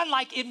all of a sudden,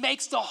 like it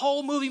makes the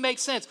whole movie make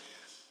sense.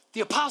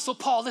 The Apostle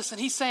Paul, listen,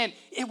 he's saying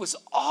it was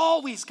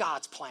always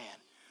God's plan.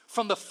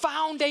 From the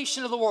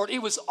foundation of the world,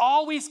 it was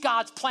always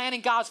God's plan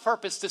and God's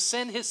purpose to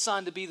send his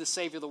son to be the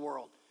Savior of the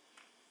world.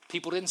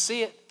 People didn't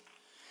see it.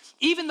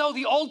 Even though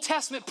the Old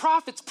Testament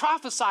prophets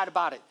prophesied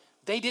about it,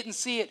 they didn't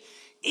see it.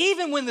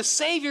 Even when the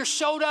Savior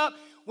showed up,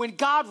 when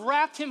God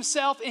wrapped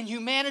himself in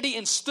humanity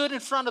and stood in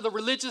front of the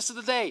religious of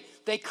the day,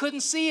 they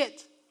couldn't see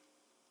it.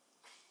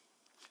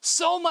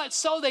 So much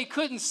so they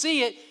couldn't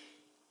see it.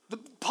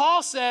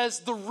 Paul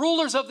says the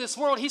rulers of this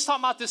world, he's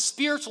talking about this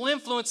spiritual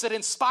influence that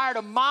inspired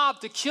a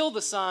mob to kill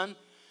the Son.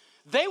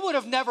 They would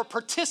have never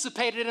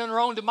participated in their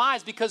own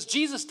demise because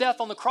Jesus' death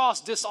on the cross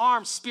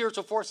disarmed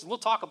spiritual forces. We'll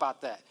talk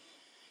about that.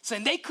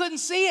 Saying they couldn't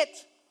see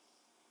it.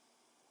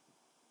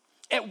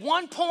 At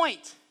one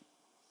point,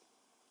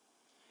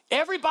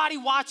 everybody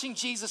watching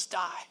Jesus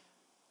die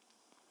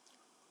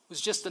was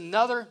just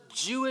another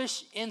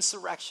Jewish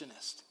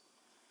insurrectionist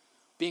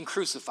being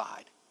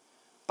crucified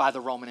by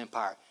the Roman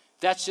Empire.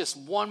 That's just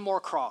one more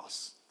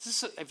cross.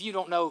 If you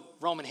don't know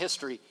Roman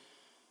history,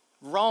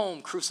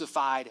 Rome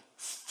crucified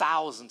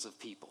thousands of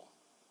people.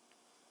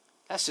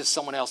 That's just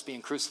someone else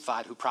being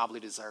crucified who probably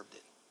deserved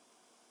it.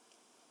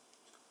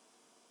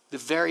 The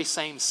very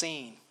same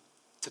scene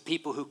to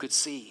people who could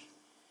see.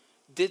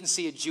 Didn't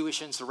see a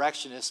Jewish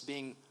insurrectionist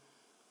being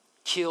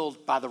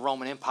killed by the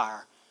Roman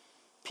Empire.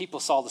 People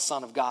saw the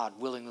Son of God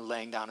willingly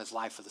laying down his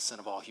life for the sin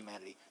of all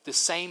humanity. The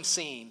same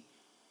scene,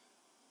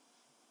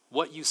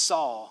 what you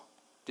saw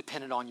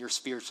depended on your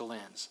spiritual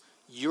lens.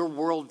 Your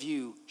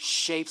worldview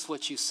shapes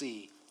what you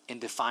see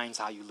and defines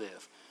how you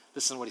live.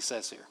 Listen to what he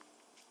says here.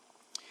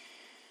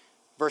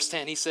 Verse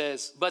 10, he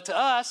says, but to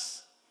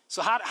us,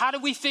 so how do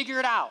we figure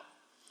it out?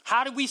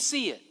 How do we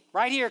see it?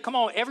 Right here, come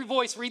on, every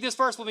voice, read this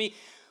verse with me.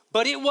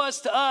 But it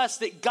was to us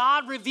that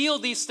God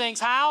revealed these things.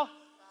 How?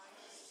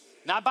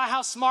 Not by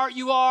how smart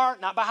you are,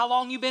 not by how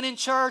long you've been in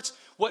church.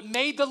 What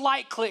made the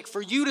light click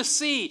for you to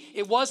see,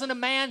 it wasn't a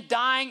man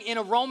dying in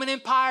a Roman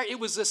Empire. It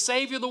was the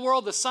Savior of the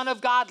world, the Son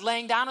of God,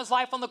 laying down his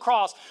life on the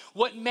cross.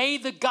 What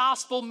made the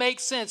gospel make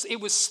sense? It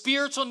was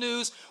spiritual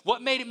news.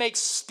 What made it make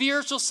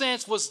spiritual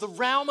sense was the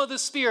realm of the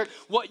Spirit.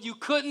 What you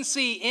couldn't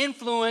see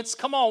influenced,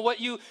 come on, what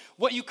you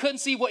couldn't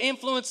see, what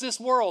influenced this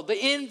world.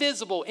 The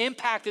invisible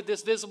impacted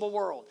this visible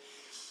world.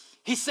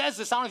 He says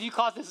this, I don't know if you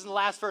caught this in the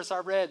last verse I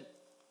read,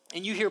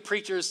 and you hear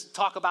preachers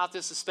talk about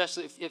this,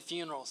 especially at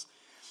funerals.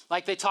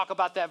 Like they talk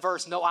about that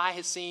verse, no eye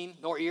has seen,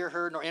 nor ear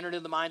heard, nor entered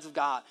into the minds of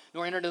God,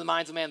 nor entered into the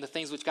minds of man, the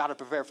things which God has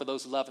prepared for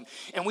those who love him.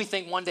 And we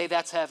think one day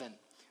that's heaven.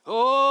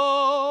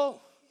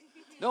 Oh,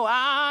 no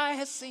eye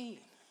has seen,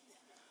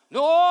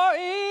 nor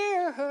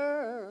ear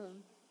heard,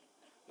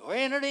 nor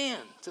entered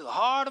into the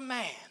heart of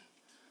man,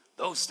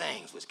 those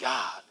things which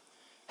God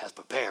has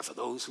prepared for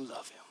those who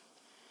love him.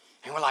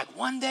 And we're like,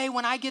 one day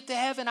when I get to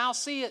heaven, I'll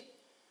see it.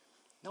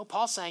 No,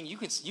 Paul's saying you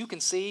can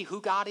see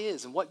who God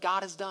is and what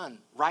God has done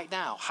right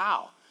now.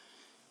 How?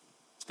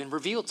 It's been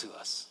revealed to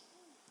us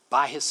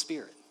by his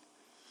Spirit.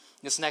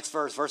 This next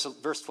verse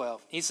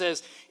 12, he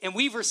says, and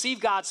we've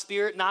received God's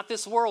Spirit, not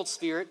this world's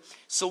spirit,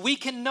 so we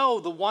can know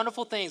the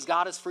wonderful things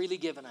God has freely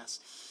given us.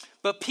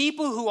 But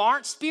people who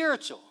aren't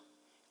spiritual,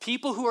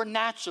 people who are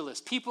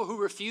naturalists, people who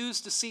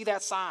refuse to see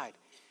that side,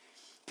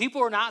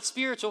 people who are not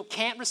spiritual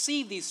can't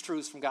receive these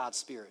truths from God's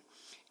Spirit.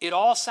 It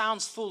all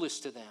sounds foolish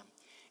to them,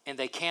 and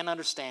they can't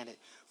understand it.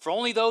 For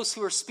only those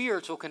who are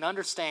spiritual can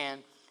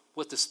understand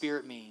what the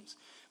Spirit means.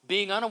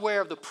 Being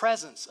unaware of the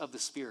presence of the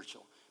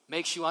spiritual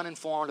makes you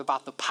uninformed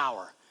about the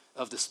power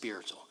of the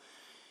spiritual.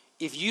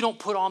 If you don't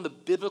put on the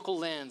biblical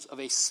lens of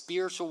a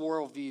spiritual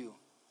worldview,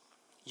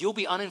 you'll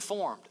be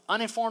uninformed.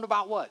 Uninformed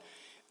about what?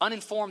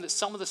 Uninformed that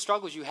some of the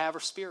struggles you have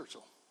are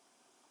spiritual.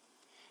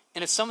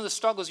 And if some of the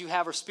struggles you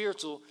have are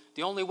spiritual,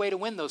 the only way to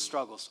win those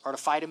struggles are to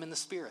fight them in the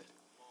Spirit.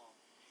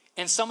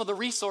 And some of the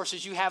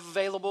resources you have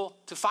available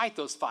to fight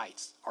those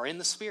fights are in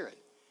the Spirit.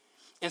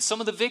 And some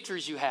of the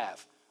victories you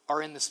have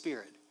are in the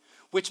Spirit.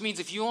 Which means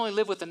if you only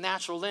live with a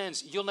natural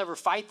lens, you'll never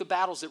fight the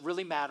battles that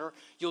really matter.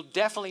 You'll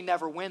definitely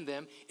never win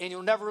them. And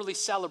you'll never really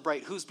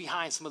celebrate who's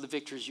behind some of the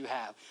victories you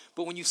have.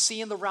 But when you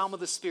see in the realm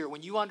of the Spirit,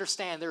 when you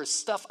understand there is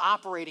stuff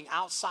operating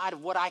outside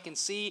of what I can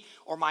see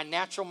or my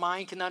natural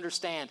mind can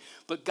understand,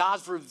 but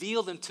God's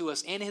revealed them to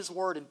us in His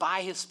Word and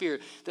by His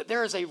Spirit, that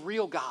there is a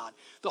real God.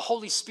 The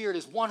Holy Spirit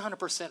is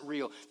 100%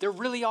 real. There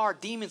really are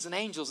demons and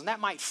angels, and that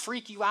might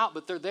freak you out,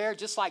 but they're there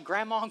just like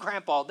grandma and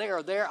grandpa. They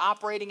are there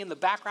operating in the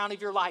background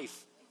of your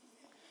life.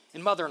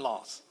 And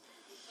mother-in-laws.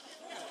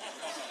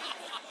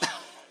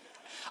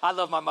 I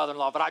love my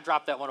mother-in-law, but I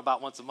drop that one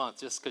about once a month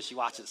just because she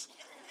watches.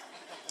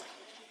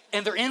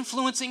 And they're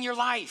influencing your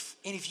life.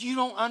 And if you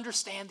don't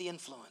understand the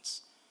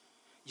influence,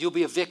 you'll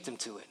be a victim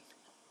to it.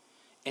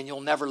 And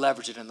you'll never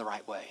leverage it in the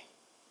right way.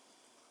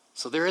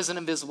 So there is an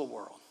invisible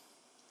world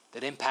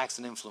that impacts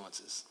and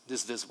influences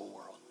this visible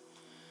world.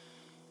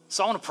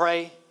 So I want to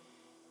pray.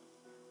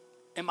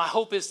 And my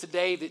hope is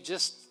today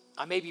that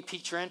I maybe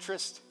pique your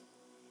interest.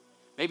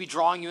 Maybe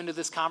drawing you into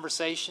this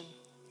conversation,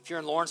 if you're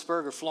in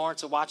Lawrenceburg or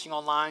Florence or watching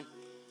online,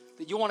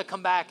 that you want to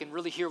come back and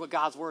really hear what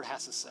God's Word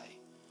has to say.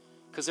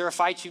 Because there are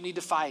fights you need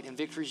to fight and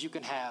victories you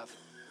can have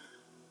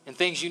and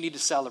things you need to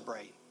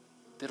celebrate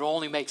that will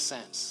only make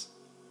sense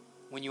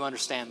when you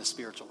understand the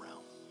spiritual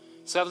realm.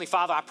 So Heavenly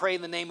Father, I pray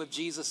in the name of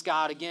Jesus,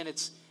 God, again,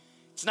 it's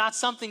not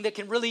something that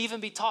can really even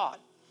be taught.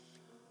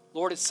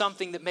 Lord, it's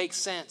something that makes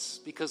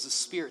sense because the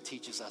Spirit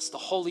teaches us. The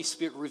Holy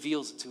Spirit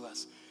reveals it to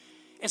us.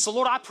 And so,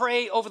 Lord, I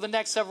pray over the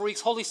next several weeks,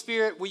 Holy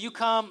Spirit, will you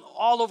come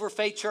all over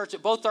Faith Church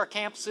at both our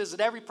campuses, at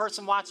every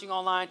person watching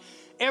online,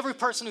 every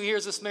person who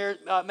hears this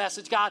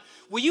message, God,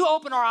 will you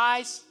open our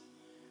eyes?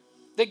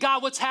 That,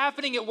 God, what's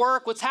happening at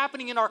work, what's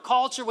happening in our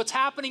culture, what's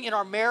happening in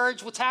our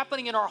marriage, what's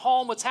happening in our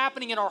home, what's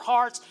happening in our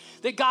hearts,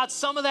 that, God,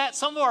 some of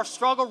our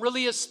struggle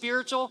really is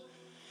spiritual.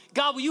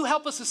 God, will you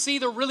help us to see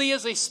there really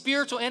is a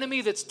spiritual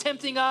enemy that's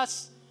tempting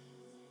us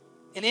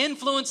and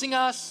influencing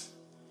us?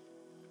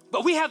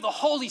 But we have the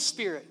Holy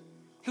Spirit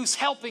who's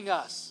helping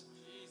us,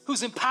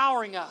 who's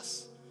empowering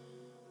us.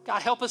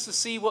 God, help us to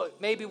see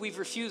what maybe we've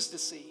refused to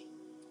see.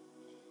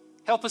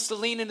 Help us to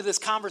lean into this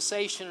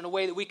conversation in a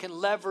way that we can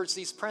leverage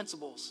these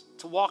principles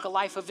to walk a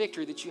life of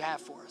victory that you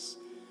have for us.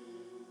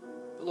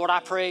 But Lord, I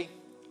pray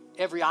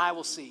every eye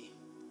will see,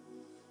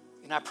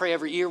 and I pray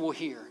every ear will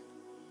hear,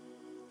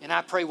 and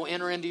I pray we'll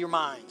enter into your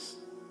minds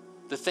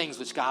the things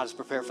which God has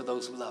prepared for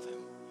those who love Him.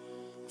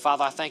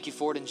 Father, I thank you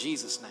for it in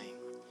Jesus' name.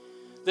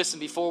 Listen,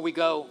 before we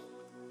go,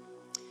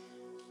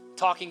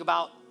 talking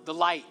about the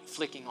light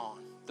flicking on,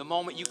 the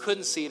moment you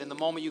couldn't see it and the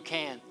moment you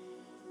can.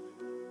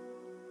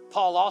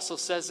 Paul also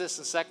says this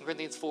in 2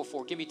 Corinthians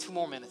 4:4. Give me 2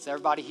 more minutes.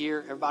 Everybody here,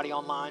 everybody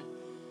online.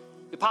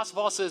 The Apostle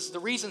Paul says the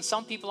reason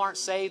some people aren't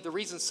saved, the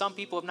reason some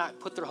people have not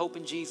put their hope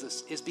in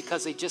Jesus is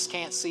because they just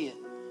can't see it.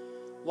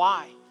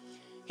 Why?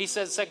 He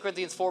says in 2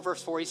 Corinthians 4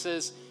 verse 4, he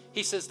says,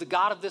 the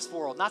God of this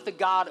world, not the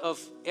God of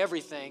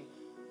everything,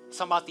 he's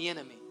talking about the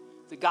enemy.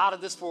 The God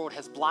of this world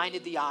has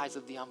blinded the eyes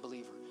of the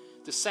unbeliever.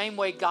 The same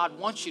way God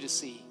wants you to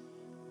see,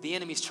 the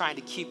enemy's trying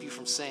to keep you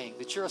from seeing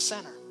that you're a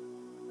sinner,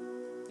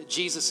 that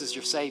Jesus is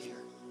your Savior,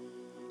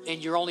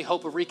 and your only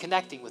hope of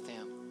reconnecting with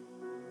Him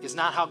is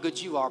not how good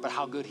you are, but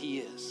how good He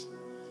is.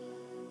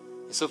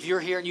 And so if you're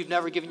here and you've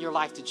never given your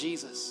life to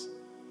Jesus,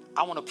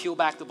 I want to peel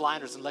back the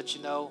blinders and let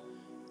you know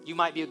you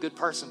might be a good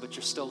person, but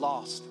you're still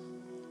lost.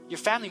 Your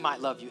family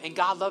might love you, and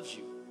God loves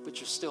you,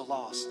 but you're still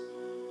lost.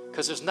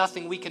 Because there's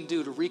nothing we can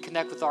do to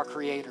reconnect with our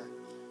Creator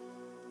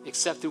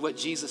except through what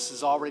Jesus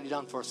has already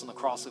done for us on the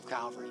cross of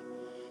Calvary.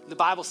 The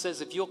Bible says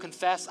if you'll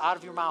confess out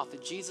of your mouth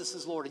that Jesus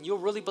is Lord and you'll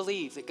really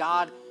believe that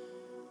God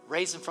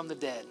raised Him from the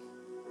dead,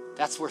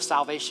 that's where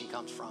salvation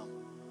comes from.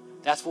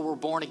 That's where we're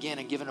born again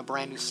and given a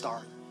brand new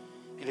start.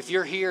 And if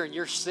you're here and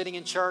you're sitting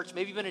in church,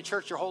 maybe you've been in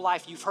church your whole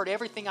life, you've heard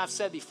everything I've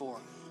said before,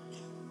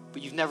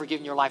 but you've never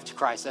given your life to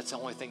Christ, that's the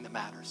only thing that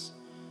matters.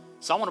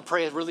 So I want to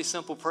pray a really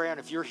simple prayer. And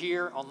if you're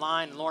here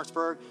online in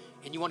Lawrenceburg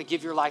and you want to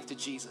give your life to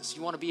Jesus,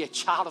 you want to be a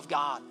child of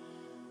God,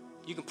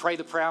 you can pray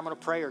the prayer I'm going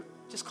to pray, or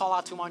just call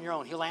out to Him on your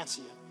own. He'll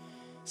answer you.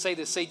 Say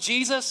this. Say,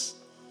 Jesus,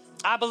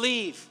 I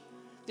believe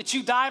that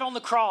you died on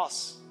the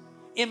cross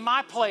in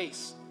my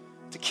place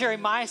to carry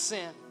my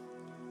sin,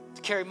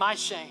 to carry my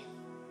shame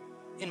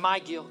and my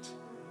guilt,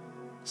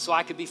 so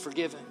I could be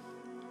forgiven,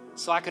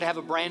 so I could have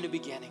a brand new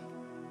beginning,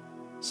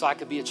 so I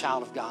could be a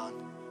child of God.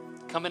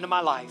 Come into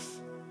my life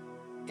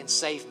and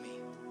save me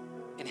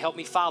and help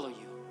me follow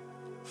you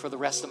for the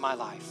rest of my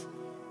life.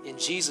 In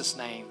Jesus'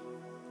 name.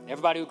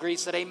 Everybody who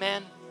agrees said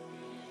amen.